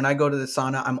it. Like when I go to the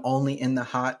sauna, I'm only in the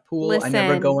hot pool. I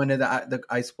never go into the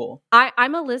ice pool.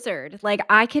 I'm a lizard. Like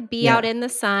I could be out in the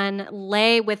sun,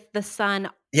 lay with the sun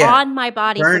on my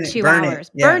body for 2 hours.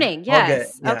 Burning.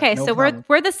 Yes. Yeah, okay. no so problem.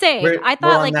 we're the same. I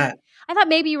thought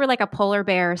maybe you were like a polar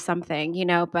bear or something,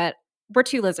 but we're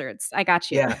 2 lizards. I got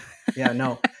you. Yeah,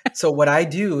 no. So what I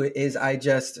do is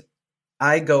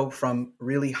I go from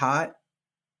really hot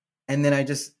and then I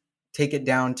just take it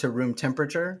down to room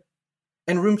temperature.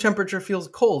 And room temperature feels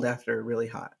cold after really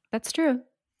hot. That's true.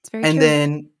 It's very true.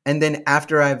 And then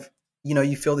after I've,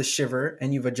 you feel the shiver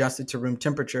and you've adjusted to room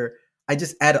temperature, I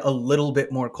just add a little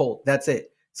bit more cold. That's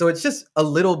it. So it's just a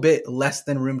little bit less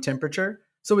than room temperature.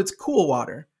 So it's cool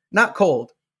water, not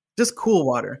cold, just cool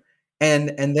water. And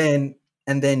then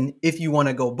if you want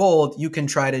to go bold, you can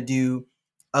try to do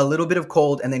a little bit of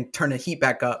cold and then turn the heat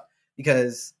back up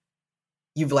because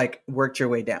you've like worked your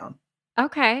way down.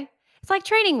 Okay. It's like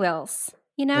training wheels,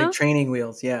 Like training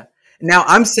wheels, yeah. Now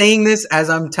I'm saying this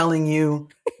as I'm telling you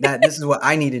that this is what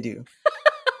I need to do.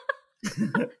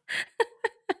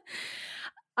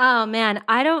 Oh man,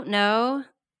 I don't know.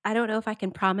 I don't know if I can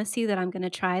promise you that I'm going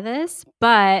to try this,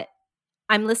 but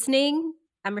I'm listening,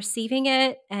 I'm receiving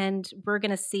it, and we're going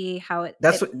to see how it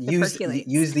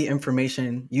use the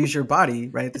information, use your body,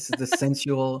 right? This is the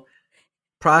sensual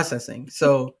processing.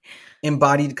 So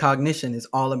embodied cognition is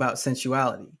all about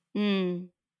sensuality. This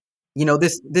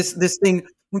thing,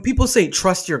 when people say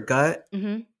trust your gut,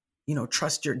 do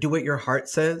what your heart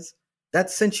says,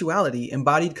 that's sensuality.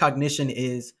 Embodied cognition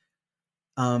is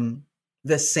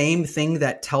the same thing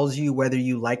that tells you whether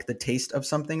you like the taste of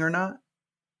something or not.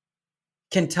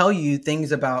 Can tell you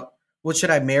things about, well, should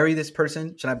I marry this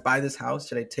person? Should I buy this house?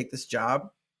 Should I take this job?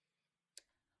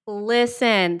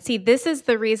 Listen, see, this is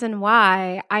the reason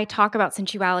why I talk about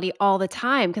sensuality all the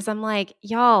time, because I'm like,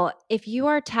 y'all, if you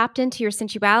are tapped into your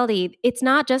sensuality, it's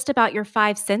not just about your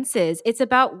 5 senses. It's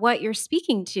about what you're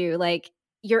speaking to, like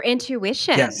your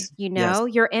intuition, yes.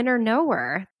 Your inner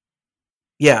knower.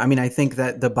 Yeah, I mean, I think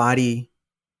that the body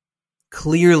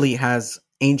clearly has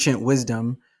ancient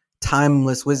wisdom,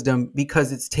 timeless wisdom,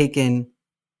 because it's taken,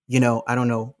 I don't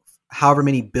know, however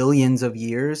many billions of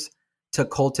years to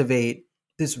cultivate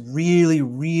this really,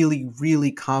 really,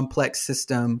 really complex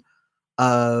system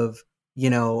of,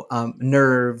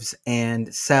 nerves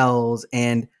and cells.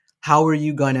 And how are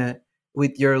you gonna,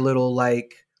 with your little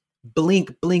like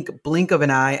blink of an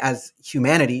eye as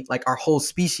humanity, like our whole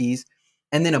species,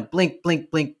 and then a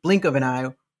blink of an eye,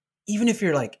 even if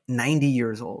you're like 90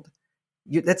 years old,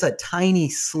 that's a tiny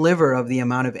sliver of the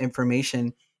amount of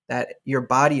information that your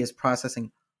body is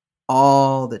processing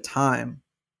all the time.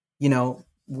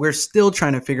 We're still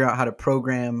trying to figure out how to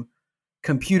program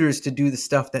computers to do the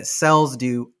stuff that cells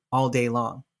do all day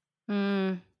long.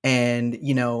 And,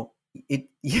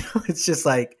 it's just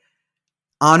like,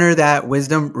 honor that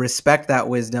wisdom, respect that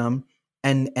wisdom,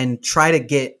 and try to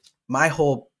get, my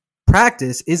whole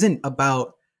practice isn't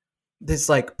about this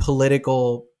like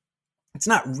political, it's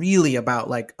not really about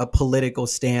like a political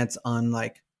stance on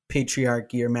like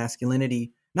patriarchy or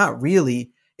masculinity. Not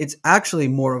really. It's actually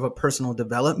more of a personal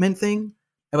development thing.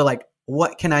 But like,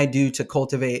 what can I do to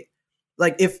cultivate?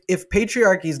 Like, if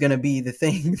patriarchy is going to be the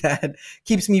thing that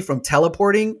keeps me from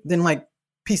teleporting, then like,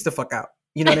 peace the fuck out.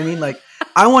 You know what I mean? Like,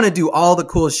 I want to do all the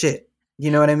cool shit.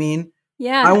 You know what I mean?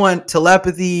 Yeah. I want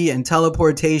telepathy and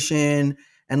teleportation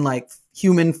and like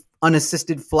human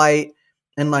unassisted flight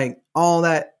and like all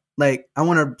that. Like, I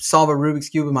want to solve a Rubik's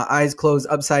Cube with my eyes closed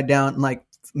upside down and like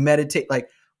meditate, like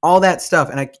all that stuff.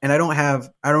 And I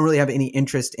don't really have any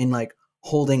interest in like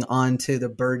holding on to the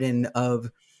burden of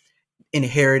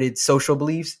inherited social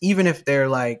beliefs, even if they're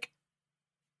like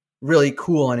really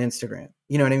cool on Instagram.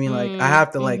 You know what I mean? Like I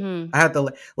have to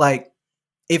like,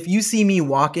 if you see me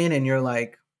walking and you're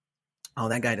like, oh,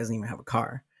 that guy doesn't even have a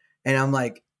car. And I'm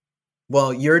like,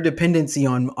 well, your dependency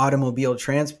on automobile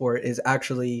transport is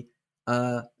actually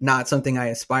not something I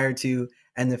aspire to.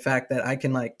 And the fact that I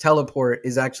can like teleport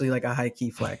is actually like a high key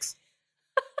flex.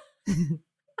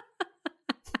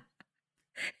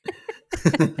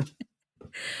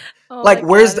 Oh Like, my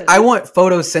where's God. I want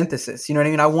photosynthesis. You know what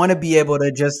I mean? I want to be able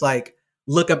to just like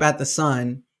look up at the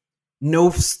sun, no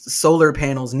solar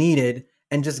panels needed,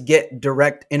 and just get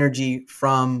direct energy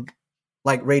from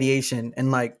like radiation.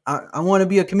 And like, I want to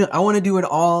be a chameleon. I want to do it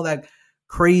all that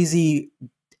crazy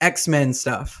X-Men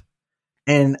stuff.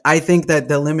 And I think that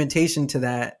the limitation to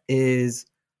that is,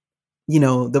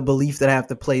 the belief that I have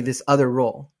to play this other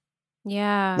role.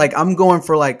 Yeah. Like I'm going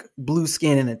for like blue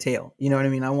skin and a tail. You know what I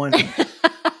mean?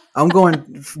 I'm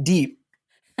going deep.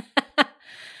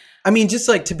 I mean, just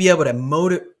like to be able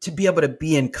to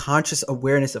be in conscious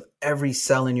awareness of every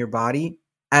cell in your body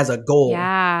as a goal.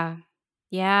 Yeah.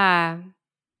 Yeah.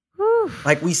 Whew.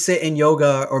 Like we sit in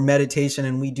yoga or meditation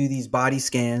and we do these body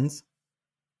scans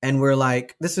and we're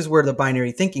like, this is where the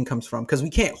binary thinking comes from, because we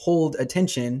can't hold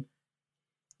attention,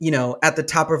 at the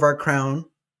top of our crown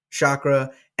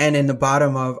chakra and in the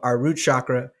bottom of our root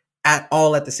chakra at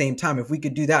the same time. If we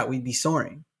could do that, we'd be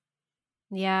soaring.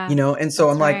 Yeah. And so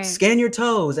I'm like, right. scan your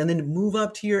toes and then move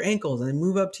up to your ankles and then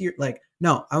move up to your, like,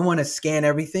 no, I want to scan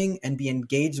everything and be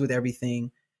engaged with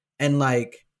everything and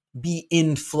like be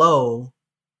in flow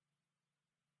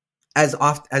as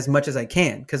much as I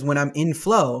can. Cause when I'm in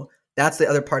flow, that's the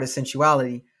other part of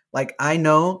sensuality. Like I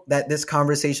know that this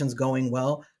conversation's going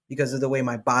well because of the way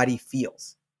my body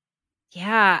feels.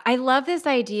 Yeah. I love this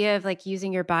idea of like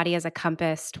using your body as a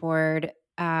compass toward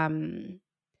not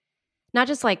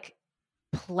just like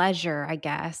pleasure, I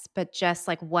guess, but just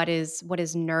like what is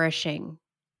nourishing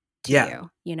to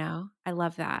you, I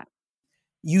love that.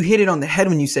 You hit it on the head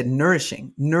when you said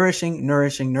nourishing.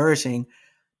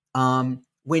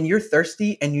 When you're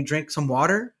thirsty and you drink some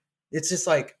water, it's just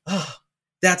like, oh,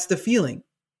 that's the feeling.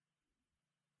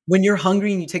 When you're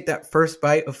hungry and you take that first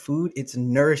bite of food, it's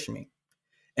nourishment.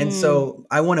 And so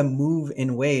I want to move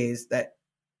in ways that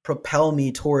propel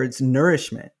me towards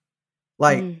nourishment.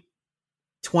 Like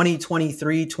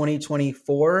 2023,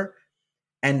 2024,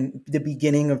 and the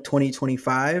beginning of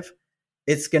 2025,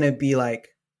 it's going to be like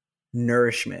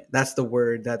nourishment. That's the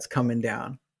word that's coming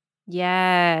down.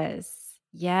 Yes.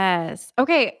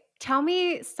 Okay. Tell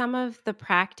me some of the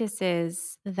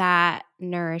practices that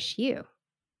nourish you.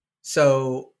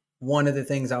 So one of the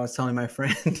things I was telling my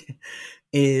friend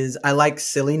is I like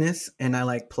silliness and I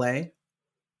like play.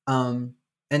 And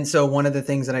so one of the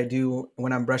things that I do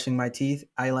when I'm brushing my teeth,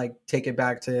 I like take it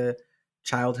back to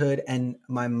childhood, and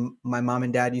my mom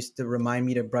and dad used to remind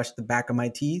me to brush the back of my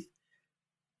teeth.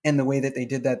 And the way that they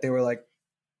did that, they were like,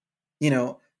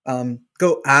 go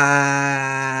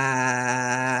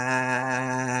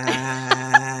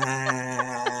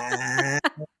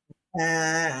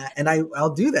and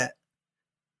I'll do that.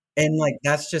 And like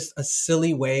that's just a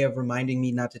silly way of reminding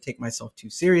me not to take myself too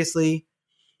seriously.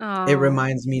 Oh. It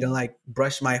reminds me to like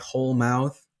brush my whole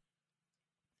mouth,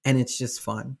 and it's just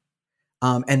fun.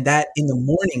 And that in the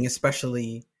morning,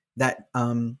 especially that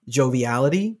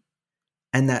joviality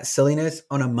and that silliness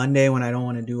on a Monday when I don't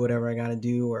want to do whatever I got to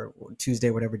do, or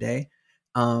Tuesday, whatever day,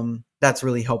 that's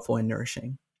really helpful and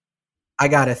nourishing. I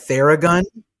got a Theragun.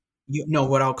 You know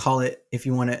what I'll call it if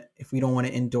we don't want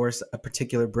to endorse a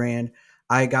particular brand.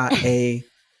 I got a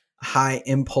high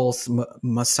impulse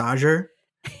massager.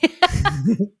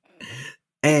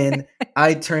 And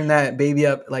I turn that baby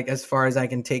up like as far as I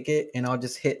can take it, and I'll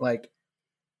just hit like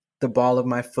the ball of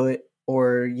my foot,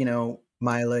 or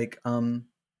my like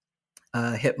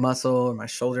hip muscle or my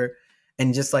shoulder,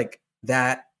 and just like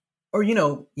that, or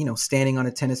standing on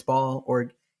a tennis ball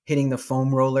or hitting the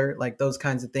foam roller. Like those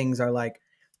kinds of things are like,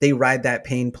 they ride that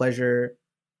pain pleasure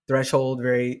threshold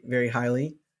very, very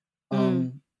highly.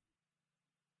 And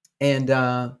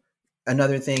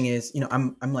another thing is,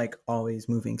 I'm like always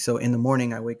moving. So in the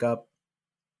morning I wake up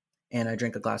and I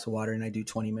drink a glass of water and I do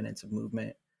 20 minutes of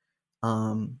movement.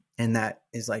 And that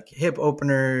is like hip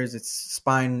openers, it's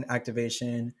spine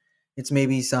activation, it's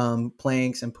maybe some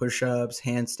planks and push-ups,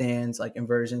 handstands, like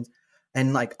inversions,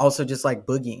 and like also just like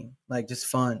boogieing, like just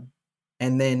fun.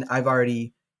 And then I've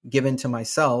already given to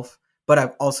myself, but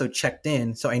I've also checked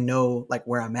in, so I know like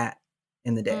where I'm at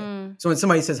in the day. So when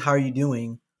somebody says, how are you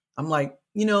doing? I'm like,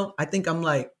 I think I'm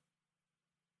like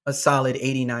a solid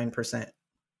 89%,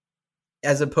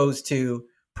 as opposed to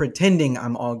pretending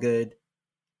I'm all good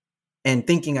and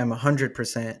thinking I'm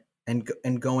 100%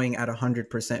 and going at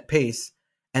 100% pace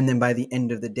And then by the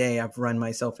end of the day, I've run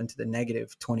myself into the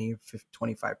negative 20,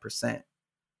 25%.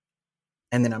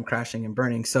 And then I'm crashing and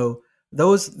burning. So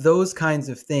those kinds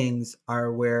of things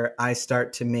are where I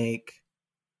start to make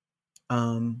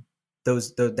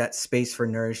that space for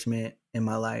nourishment in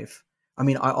my life. I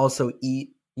mean, I also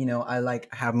eat, I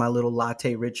like have my little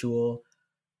latte ritual.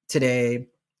 Today,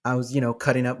 I was,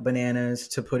 cutting up bananas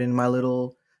to put in my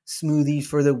little smoothies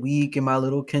for the week in my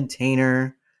little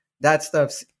container. That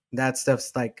stuff's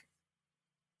like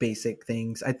basic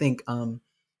things. I think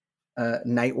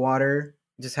night water,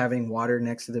 just having water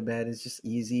next to the bed is just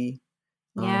easy.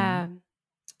 Yeah.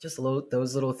 Just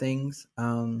those little things.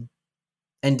 And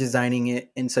designing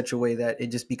it in such a way that it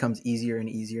just becomes easier and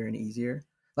easier and easier.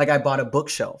 Like I bought a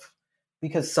bookshelf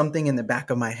because something in the back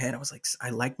of my head, I was like,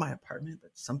 I like my apartment,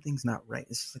 but something's not right.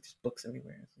 It's just like there's books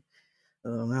everywhere. I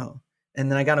don't know.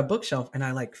 And then I got a bookshelf and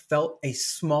I like felt a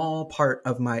small part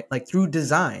of my, like through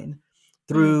design,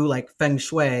 through like feng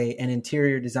shui and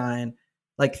interior design,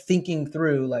 like thinking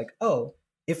through like, oh,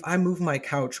 if I move my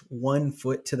couch 1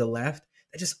 foot to the left,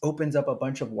 that just opens up a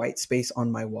bunch of white space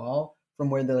on my wall from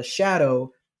where the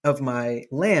shadow of my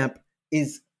lamp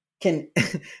can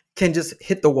just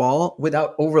hit the wall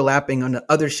without overlapping on the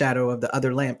other shadow of the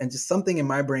other lamp. And just something in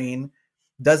my brain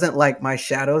doesn't like my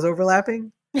shadows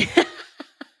overlapping.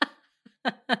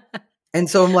 And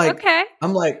so I'm like, okay.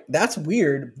 That's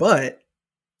weird, but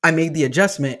I made the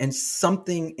adjustment and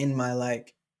something in my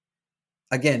like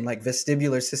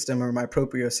vestibular system or my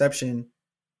proprioception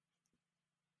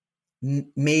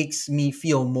makes me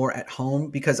feel more at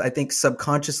home, because I think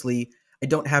subconsciously I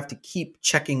don't have to keep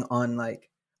checking on like,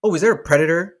 oh, is there a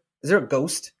predator? Is there a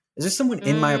ghost? Is there someone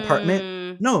in my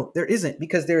apartment? No, there isn't,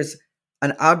 because there's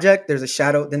an object, there's a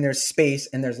shadow, then there's space,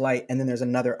 and there's light, and then there's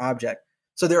another object.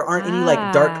 So there aren't any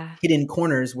like dark hidden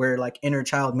corners where like inner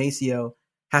child Maceo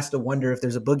has to wonder if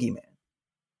there's a boogeyman.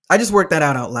 I just worked that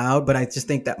out loud, but I just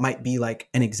think that might be like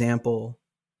an example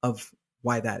of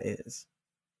why that is.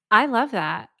 I love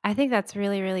that. I think that's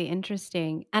really, really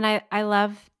interesting. And I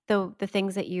love the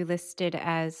things that you listed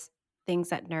as things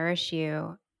that nourish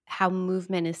you, how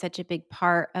movement is such a big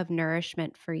part of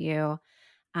nourishment for you.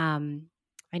 I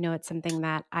know it's something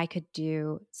that I could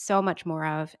do so much more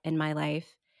of in my life.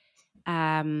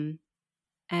 And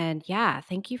yeah,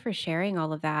 thank you for sharing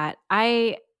all of that.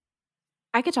 I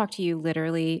could talk to you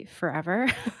literally forever.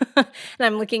 And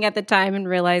I'm looking at the time and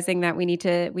realizing that we need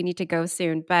to go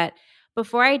soon. But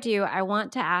before I do, I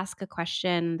want to ask a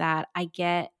question that I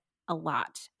get a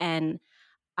lot. And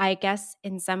I guess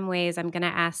in some ways I'm going to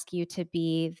ask you to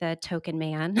be the token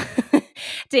man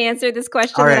to answer this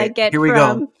question that I get Here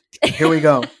we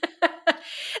go.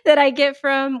 that I get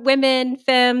from women,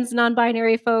 femmes,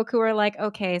 non-binary folk who are like,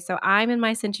 okay, so I'm in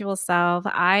my sensual self.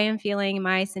 I am feeling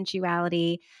my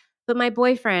sensuality, but my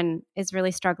boyfriend is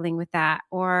really struggling with that.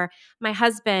 Or my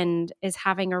husband is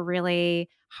having a really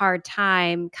hard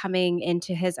time coming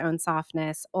into his own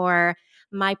softness. Or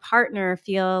my partner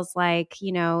feels like,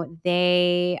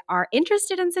 they are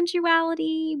interested in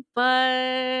sensuality,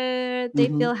 but they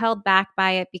feel held back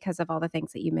by it because of all the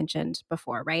things that you mentioned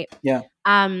before, right? Yeah.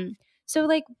 So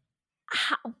like,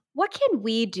 what can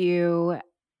we do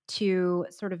to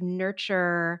sort of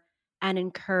nurture and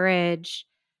encourage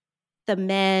the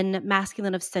men,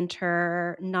 masculine of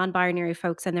center, non-binary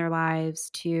folks in their lives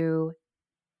to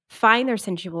find their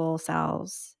sensual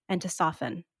selves and to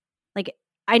soften? Like,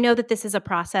 I know that this is a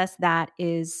process that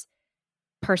is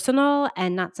personal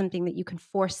and not something that you can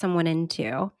force someone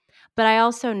into. But I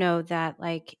also know that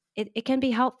like it can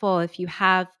be helpful if you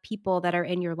have people that are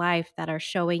in your life that are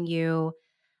showing you,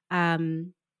 I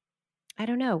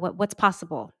don't know, what's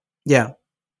possible. Yeah.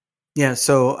 Yeah.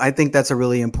 So I think that's a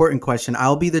really important question.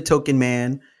 I'll be the token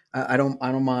man. I don't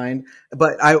mind,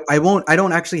 but I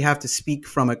don't actually have to speak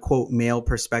from a quote male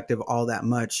perspective all that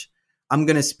much. I'm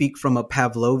going to speak from a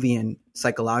Pavlovian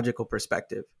psychological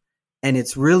perspective. And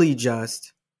it's really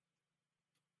just,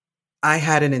 I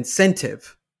had an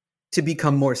incentive to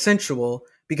become more sensual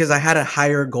because I had a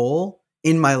higher goal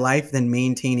in my life than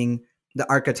maintaining the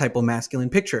archetypal masculine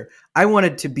picture. I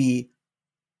wanted to be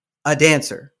a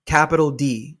dancer, capital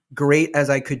D, great as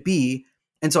I could be.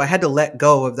 And so I had to let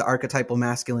go of the archetypal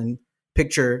masculine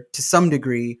picture to some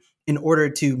degree in order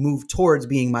to move towards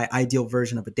being my ideal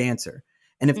version of a dancer.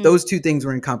 And if those two things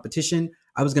were in competition,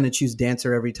 I was going to choose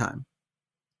dancer every time.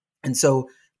 And so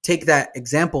take that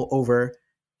example over,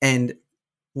 and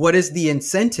what is the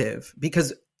incentive?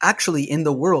 Because actually in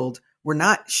the world, we're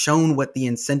not shown what the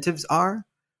incentives are.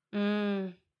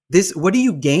 What do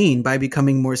you gain by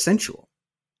becoming more sensual?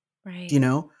 Right.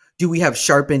 Do we have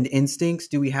sharpened instincts?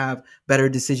 Do we have better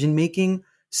decision making?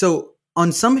 So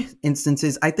on some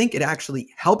instances, I think it actually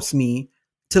helps me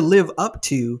to live up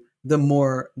to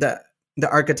the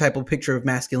archetypal picture of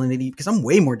masculinity, because I'm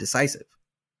way more decisive,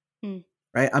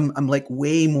 right? I'm like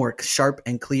way more sharp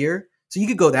and clear. So you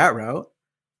could go that route,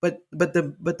 but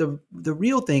the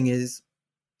real thing is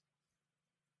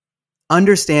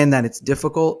understand that it's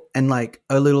difficult, and like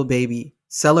a little baby,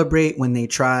 celebrate when they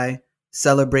try,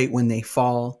 celebrate when they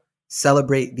fall,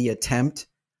 celebrate the attempt.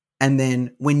 And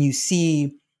then when you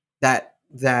see that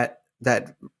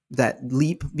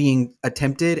leap being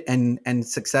attempted and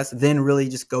success, then really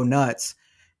just go nuts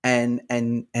and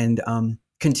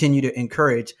continue to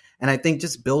encourage. And I think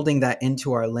just building that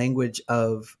into our language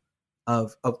of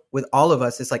with all of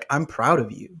us, it's like, I'm proud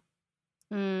of you.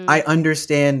 I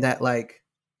understand that like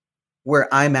where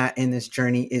I'm at in this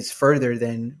journey is further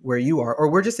than where you are, or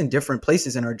we're just in different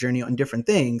places in our journey on different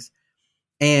things.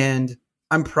 And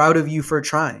I'm proud of you for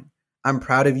trying. I'm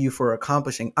proud of you for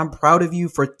accomplishing. I'm proud of you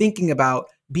for thinking about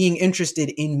being interested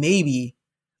in maybe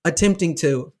attempting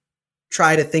to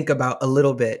try to think about a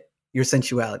little bit your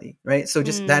sensuality, right? So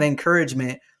just that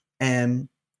encouragement, and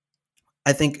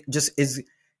I think just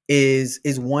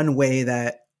is one way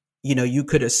that, you know, you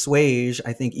could assuage,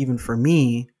 I think even for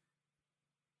me,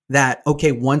 that,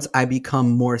 okay, once I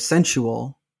become more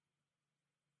sensual,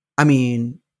 I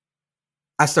mean,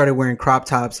 I started wearing crop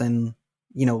tops and,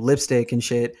 you know, lipstick and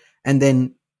shit. And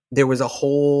then there was a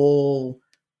whole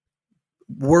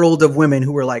world of women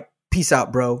who were like, peace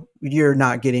out, bro. You're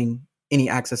not getting any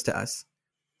access to us.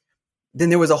 Then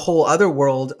there was a whole other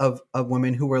world of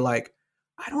women who were like,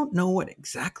 I don't know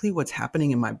exactly what's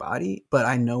happening in my body, but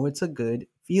I know it's a good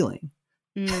feeling.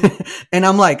 And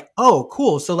I'm like, oh,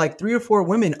 cool. So like 3 or 4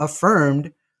 women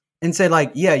affirmed and said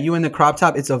like, yeah, you in the crop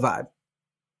top, it's a vibe.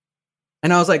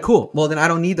 And I was like, cool. Well, then I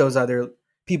don't need those other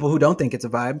people who don't think it's a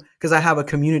vibe, because I have a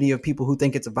community of people who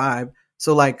think it's a vibe.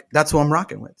 So like, that's who I'm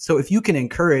rocking with. So if you can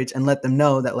encourage and let them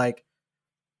know that like,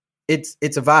 it's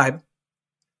a vibe,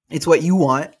 it's what you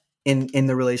want in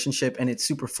the relationship, and it's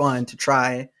super fun to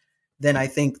try, then I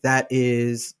think that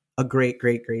is a great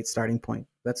starting point.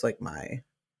 That's like my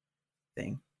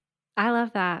thing. I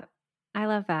love that.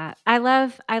 I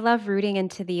love rooting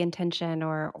into the intention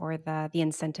or the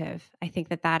incentive. I think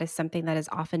that is something that is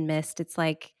often missed. It's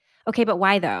like, okay, but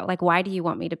why though? Like, why do you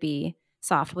want me to be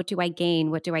soft? What do I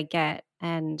gain? What do I get?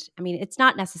 And I mean, it's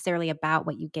not necessarily about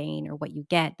what you gain or what you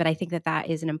get, but I think that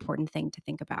is an important thing to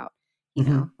think about. You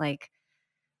know, like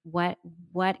what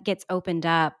gets opened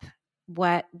up,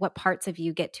 what parts of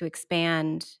you get to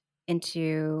expand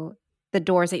into the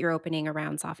doors that you're opening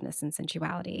around softness and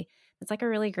sensuality. It's like a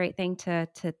really great thing to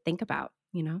think about,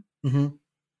 you know?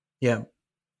 Yeah.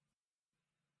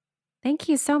 Thank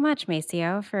you so much,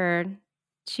 Maceo, for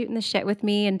shooting the shit with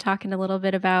me and talking a little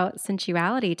bit about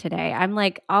sensuality today. I'm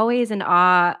like always in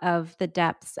awe of the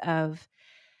depths of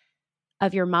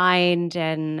your mind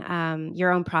and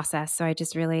your own process. So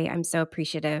I'm so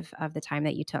appreciative of the time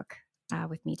that you took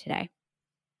with me today.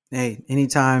 Hey,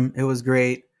 anytime. It was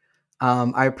great.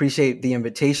 I appreciate the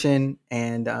invitation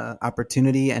and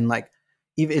opportunity, and like,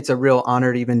 even it's a real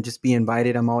honor to even just be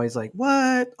invited. I'm always like,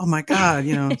 what? Oh my God,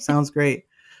 you know, sounds great.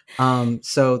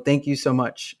 So thank you so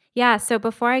much. Yeah. So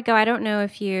before I go, I don't know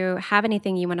if you have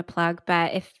anything you want to plug,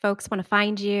 but if folks want to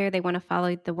find you, they want to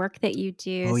follow the work that you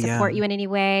do, support you in any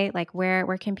way, like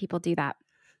where can people do that?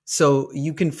 So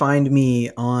you can find me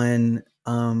on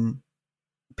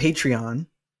Patreon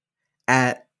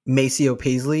at Maceo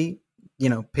Paisley, you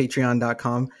know,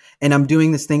 patreon.com. And I'm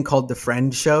doing this thing called The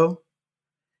Friend Show.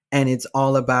 And it's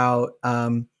all about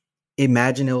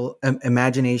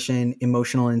imagination,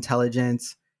 emotional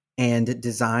intelligence, and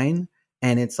design.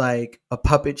 And it's like a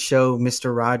puppet show.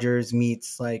 Mr. Rogers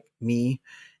meets like me,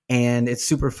 and it's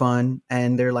super fun.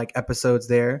 And there are like episodes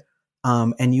there.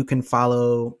 And you can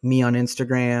follow me on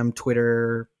Instagram,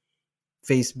 Twitter,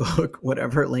 Facebook,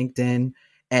 whatever, LinkedIn.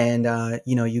 And,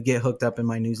 you know, you get hooked up in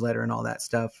my newsletter and all that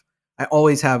stuff. I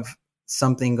always have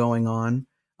something going on.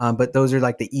 But those are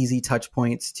like the easy touch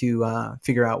points to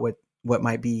figure out what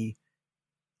might be.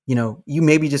 You know, you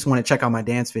maybe just want to check out my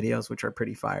dance videos, which are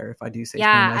pretty fire, if I do say so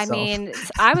myself. I mean,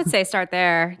 I would say start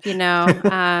there, you know,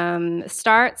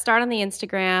 start on the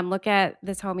Instagram, look at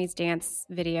this homie's dance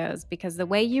videos, because the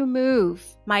way you move,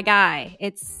 my guy,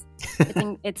 it's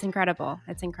incredible.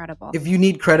 It's incredible. If you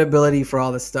need credibility for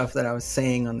all the stuff that I was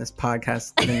saying on this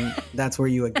podcast, then that's where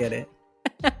you would get it.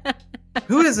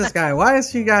 Who is this guy? Why has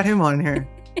she got him on here?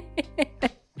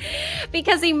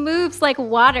 Because he moves like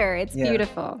water. It's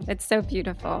beautiful. It's so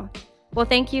beautiful. Well,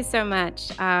 thank you so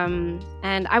much. And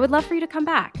I would love for you to come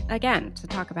back again to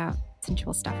talk about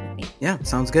sensual stuff with me. Yeah,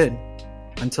 sounds good.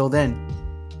 Until then.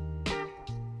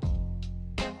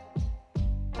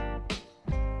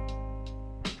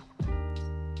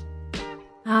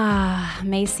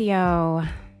 Maceo.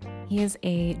 He is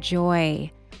a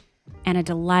joy and a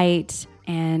delight,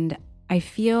 and I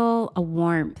feel a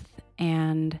warmth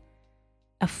and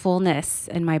a fullness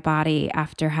in my body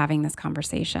after having this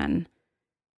conversation.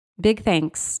 Big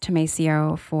thanks to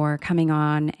Maceo for coming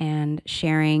on and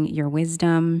sharing your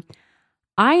wisdom.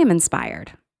 I am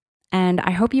inspired, and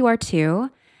I hope you are too.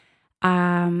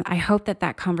 I hope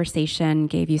that conversation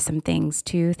gave you some things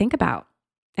to think about,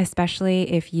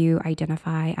 especially if you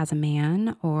identify as a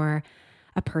man or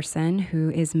a person who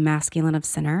is masculine of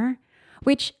center,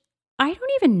 which I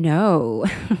don't even know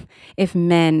if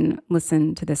men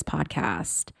listen to this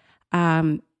podcast.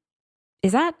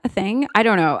 Is that a thing? I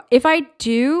don't know. If I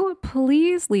do,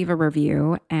 please leave a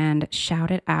review and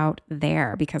shout it out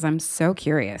there, because I'm so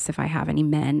curious if I have any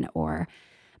men or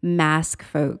mask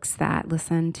folks that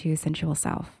listen to Sensual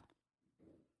Self.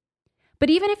 But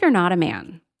even if you're not a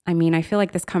man, I mean, I feel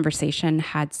like this conversation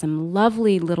had some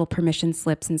lovely little permission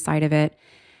slips inside of it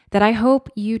that I hope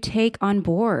you take on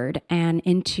board and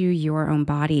into your own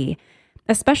body,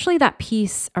 especially that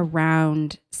piece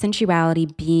around sensuality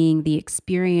being the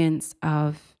experience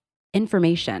of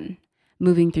information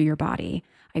moving through your body.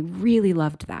 I really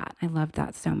loved that. I loved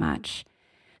that so much.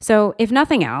 So if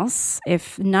nothing else,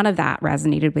 if none of that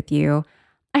resonated with you,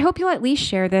 I hope you'll at least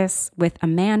share this with a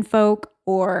man folk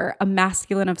or a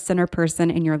masculine of center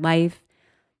person in your life.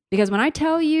 Because when I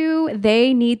tell you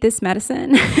they need this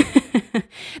medicine,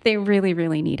 they really,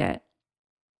 really need it.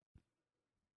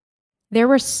 There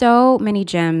were so many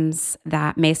gems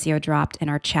that Maceo dropped in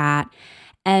our chat,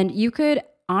 and you could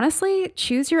honestly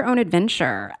choose your own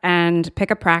adventure and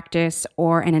pick a practice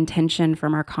or an intention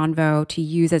from our convo to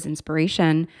use as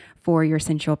inspiration for your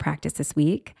sensual practice this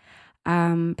week.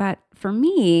 But for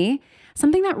me,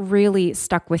 something that really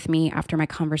stuck with me after my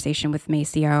conversation with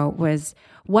Maceo was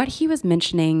what he was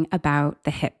mentioning about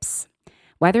the hips.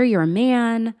 Whether you're a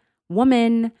man,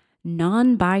 woman,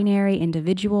 non-binary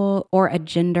individual, or a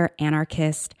gender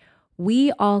anarchist,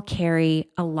 we all carry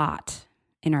a lot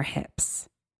in our hips.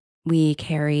 We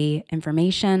carry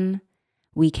information,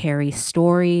 we carry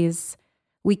stories,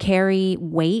 we carry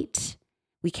weight,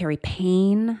 we carry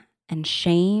pain and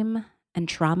shame and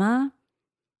trauma,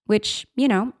 which,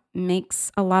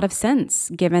 makes a lot of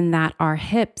sense given that our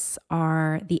hips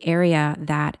are the area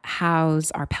that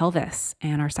house our pelvis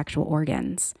and our sexual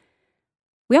organs.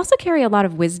 We also carry a lot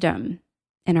of wisdom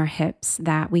in our hips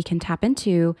that we can tap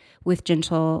into with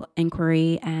gentle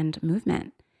inquiry and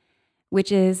movement,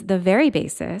 which is the very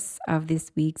basis of this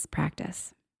week's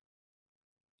practice.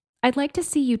 I'd like to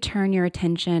see you turn your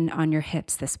attention on your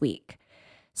hips this week.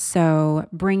 So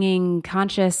bringing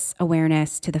conscious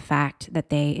awareness to the fact that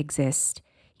they exist,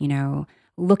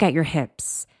 look at your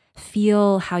hips,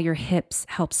 feel how your hips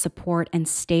help support and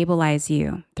stabilize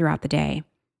you throughout the day.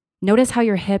 Notice how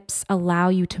your hips allow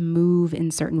you to move in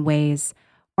certain ways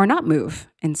or not move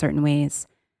in certain ways.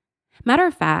 Matter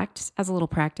of fact, as a little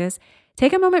practice,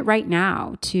 take a moment right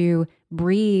now to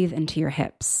breathe into your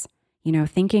hips,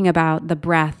 thinking about the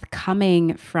breath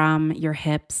coming from your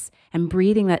hips and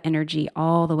breathing that energy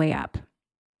all the way up.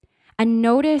 And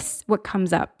notice what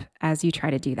comes up as you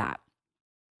try to do that.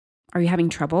 Are you having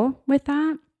trouble with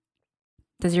that?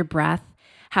 Does your breath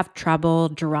have trouble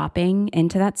dropping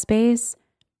into that space?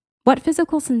 What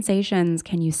physical sensations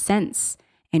can you sense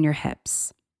in your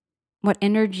hips? What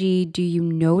energy do you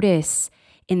notice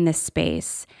in this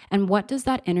space? And what does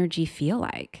that energy feel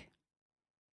like?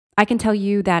 I can tell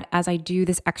you that as I do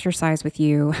this exercise with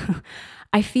you,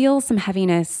 I feel some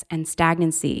heaviness and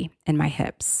stagnancy in my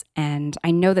hips. And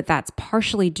I know that that's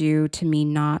partially due to me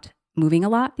not moving a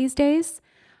lot these days.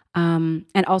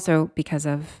 And also because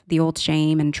of the old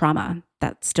shame and trauma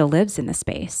that still lives in this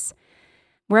space.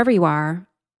 Wherever you are,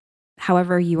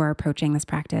 however you are approaching this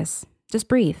practice, just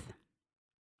breathe.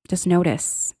 Just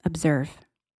notice, observe.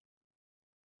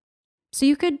 So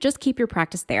you could just keep your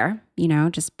practice there,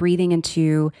 just breathing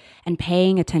into and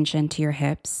paying attention to your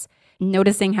hips,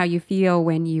 noticing how you feel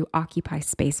when you occupy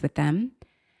space with them.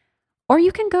 Or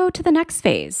you can go to the next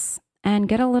phase and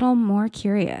get a little more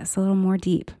curious, a little more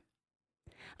deep.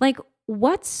 Like,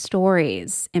 what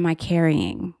stories am I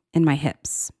carrying in my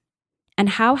hips? And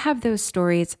how have those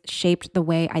stories shaped the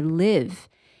way I live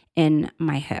in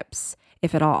my hips,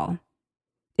 if at all?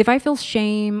 If I feel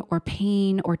shame or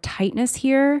pain or tightness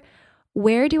here,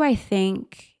 where do I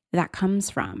think that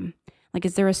comes from? Like,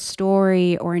 is there a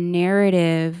story or a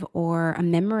narrative or a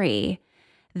memory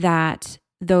that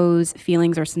those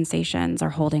feelings or sensations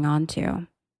are holding on to?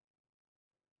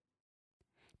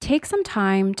 Take some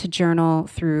time to journal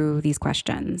through these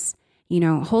questions.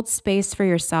 Hold space for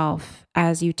yourself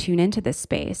as you tune into this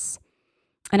space.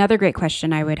 Another great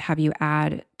question I would have you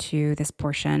add to this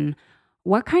portion: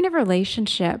 what kind of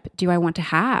relationship do I want to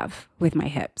have with my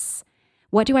hips?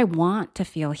 What do I want to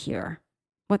feel here?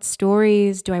 What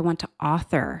stories do I want to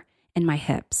author in my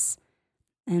hips?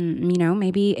 And,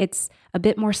 maybe it's a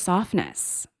bit more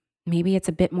softness. Maybe it's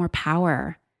a bit more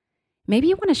power. Maybe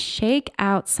you want to shake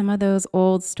out some of those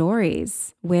old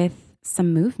stories with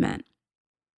some movement.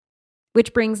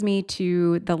 Which brings me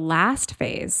to the last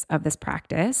phase of this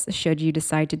practice, should you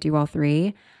decide to do all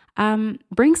three.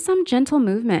 Bring some gentle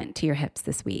movement to your hips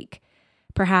this week.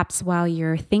 Perhaps while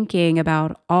you're thinking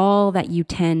about all that you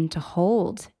tend to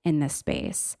hold in this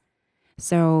space.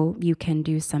 So you can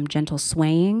do some gentle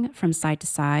swaying from side to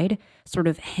side, sort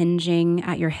of hinging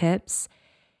at your hips.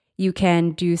 You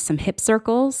can do some hip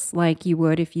circles like you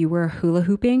would if you were hula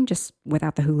hooping, just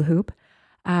without the hula hoop.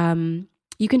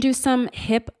 You can do some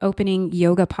hip opening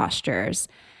yoga postures.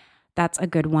 That's a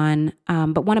good one.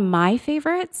 But one of my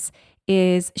favorites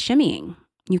is shimmying.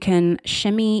 You can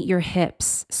shimmy your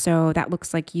hips. So that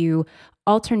looks like you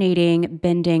alternating,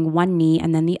 bending one knee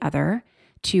and then the other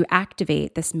to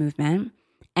activate this movement.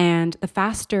 And the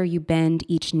faster you bend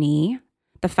each knee,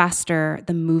 the faster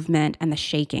the movement and the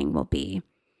shaking will be.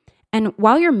 And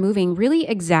while you're moving, really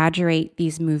exaggerate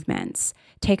these movements.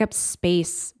 Take up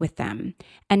space with them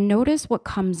and notice what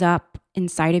comes up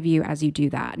inside of you as you do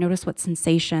that. Notice what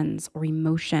sensations or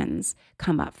emotions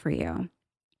come up for you.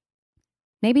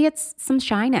 Maybe it's some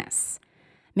shyness.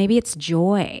 Maybe it's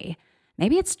joy.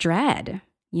 Maybe it's dread,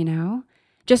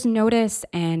 Just notice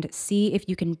and see if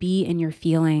you can be in your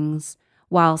feelings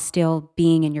while still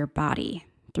being in your body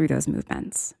through those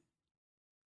movements.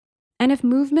 And if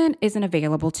movement isn't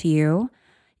available to you,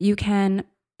 you can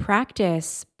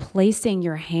practice placing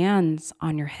your hands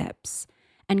on your hips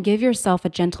and give yourself a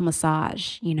gentle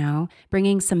massage,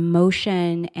 bringing some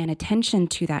motion and attention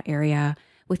to that area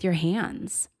with your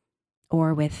hands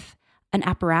or with an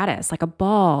apparatus like a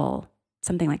ball,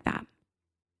 something like that.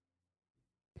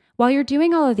 While you're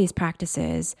doing all of these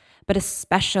practices, but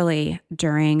especially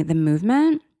during the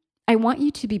movement, I want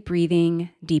you to be breathing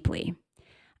deeply.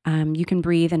 You can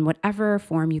breathe in whatever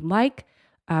form you like,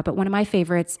 but one of my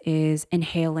favorites is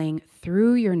inhaling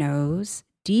through your nose,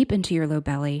 deep into your low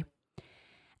belly,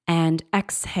 and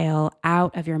exhale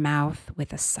out of your mouth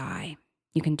with a sigh.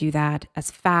 You can do that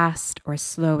as fast or as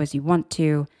slow as you want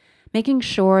to, making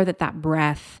sure that that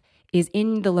breath is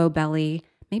in the low belly,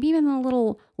 maybe even a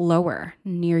little lower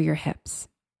near your hips.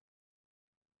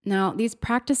 Now, these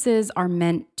practices are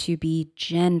meant to be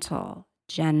gentle.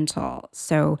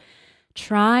 So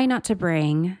try not to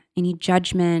bring any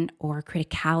judgment or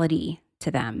criticality to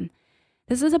them.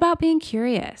 This is about being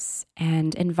curious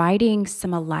and inviting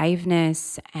some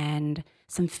aliveness and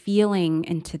some feeling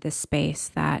into this space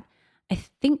that I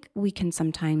think we can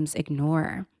sometimes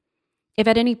ignore. If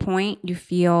at any point you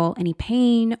feel any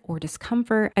pain or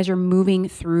discomfort as you're moving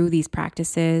through these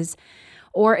practices,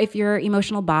 or if your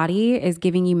emotional body is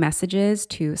giving you messages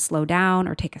to slow down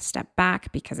or take a step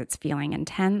back because it's feeling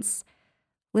intense,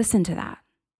 listen to that.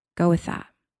 Go with that.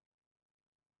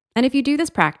 And if you do this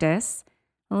practice,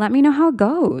 let me know how it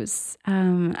goes.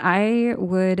 I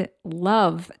would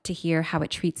love to hear how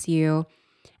it treats you.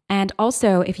 And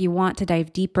also, if you want to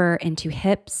dive deeper into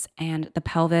hips and the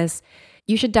pelvis,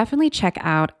 you should definitely check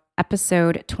out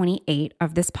episode 28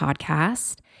 of this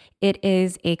podcast. It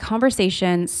is a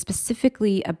conversation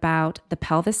specifically about the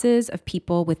pelvises of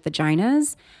people with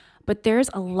vaginas, but there's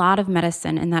a lot of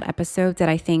medicine in that episode that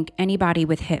I think anybody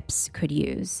with hips could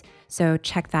use. So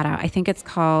check that out. I think it's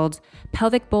called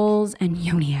Pelvic Bowls and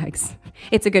Yoni Eggs.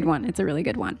 It's a good one. It's a really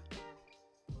good one.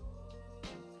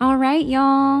 All right,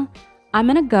 y'all. I'm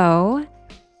going to go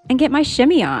and get my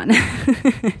shimmy on.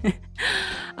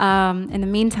 In the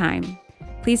meantime,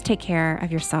 please take care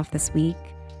of yourself this week.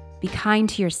 Be kind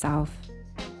to yourself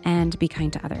and be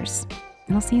kind to others.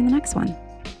 And I'll see you in the next one.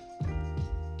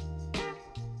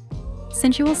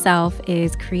 Sensual Self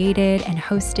is created and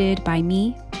hosted by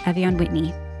me, Evian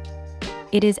Whitney.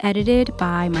 It is edited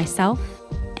by myself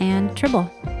and Tribble.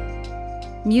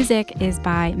 Music is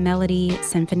by Melody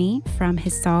Symphony from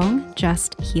his song,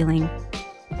 Just Healing.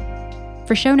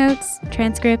 For show notes,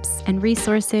 transcripts, and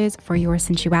resources for your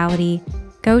sensuality,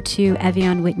 go to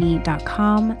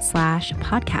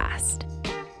evianwhitney.com/podcast.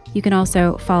 You can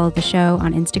also follow the show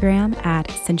on Instagram at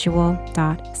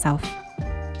sensual.self.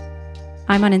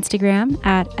 I'm on Instagram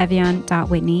at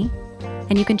evian.whitney,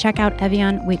 and you can check out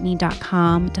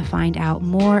evianwhitney.com to find out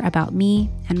more about me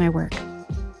and my work.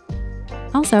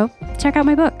 Also, check out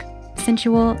my book,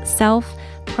 Sensual Self,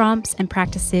 Prompts and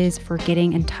Practices for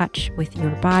Getting in Touch with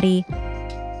Your Body.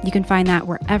 You can find that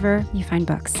wherever you find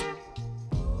books.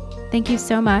 Thank you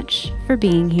so much for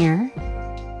being here,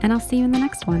 and I'll see you in the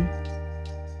next one.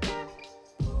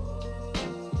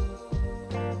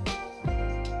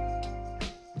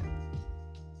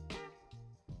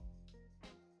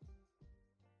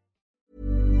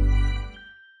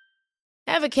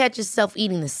 Ever catch yourself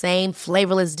eating the same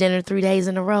flavorless dinner 3 days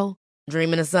in a row?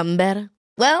 Dreaming of something better?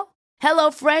 Well,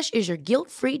 HelloFresh is your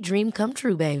guilt-free dream come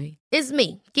true, baby. It's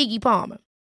me, Keke Palmer.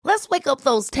 Let's wake up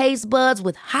those taste buds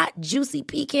with hot, juicy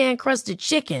pecan-crusted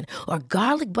chicken or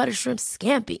garlic butter shrimp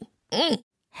scampi.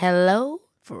 Hello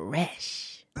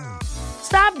Fresh.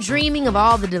 Stop dreaming of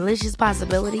all the delicious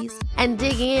possibilities and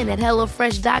dig in at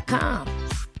HelloFresh.com.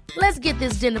 Let's get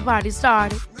this dinner party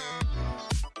started.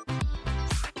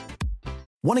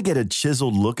 Want to get a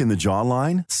chiseled look in the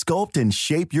jawline? Sculpt and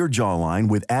shape your jawline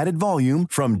with added volume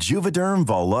from Juvederm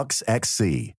Volux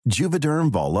XC.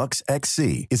 Juvederm Volux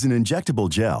XC is an injectable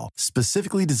gel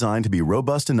specifically designed to be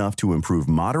robust enough to improve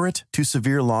moderate to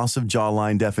severe loss of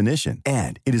jawline definition.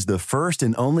 And it is the first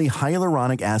and only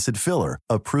hyaluronic acid filler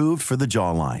approved for the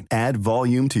jawline. Add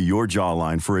volume to your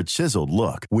jawline for a chiseled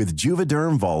look with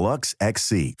Juvederm Volux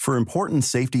XC. For important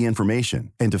safety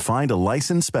information and to find a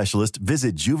licensed specialist,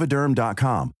 visit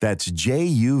Juvederm.com. That's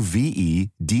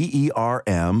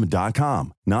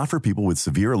Juvederm.com. Not for people with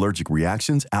severe allergic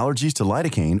reactions, allergies to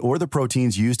lidocaine, or the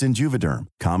proteins used in Juvederm.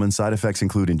 Common side effects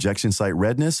include injection site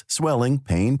redness, swelling,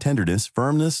 pain, tenderness,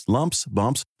 firmness, lumps,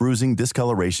 bumps, bruising,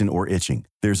 discoloration, or itching.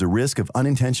 There's a risk of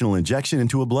unintentional injection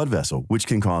into a blood vessel, which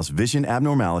can cause vision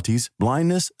abnormalities,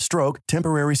 blindness, stroke,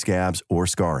 temporary scabs, or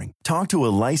scarring. Talk to a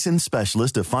licensed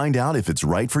specialist to find out if it's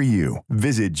right for you.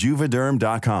 Visit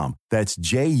Juvederm.com. That's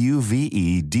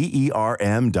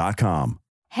Juvederm.com.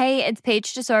 Hey, it's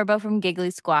Paige DeSorbo from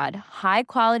Giggly Squad. High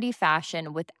quality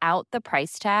fashion without the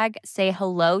price tag. Say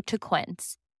hello to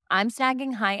Quince. I'm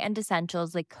snagging high-end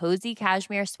essentials like cozy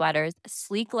cashmere sweaters,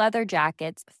 sleek leather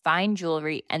jackets, fine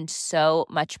jewelry, and so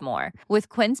much more. With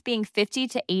Quince being 50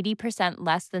 to 80%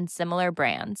 less than similar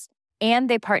brands. And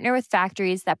they partner with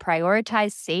factories that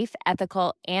prioritize safe,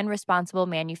 ethical, and responsible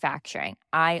manufacturing.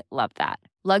 I love that.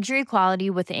 Luxury quality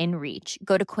within reach.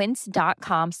 Go to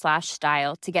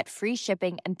quince.com/style to get free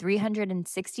shipping and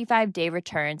 365-day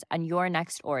returns on your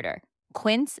next order.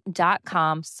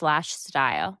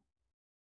 Quince.com/style.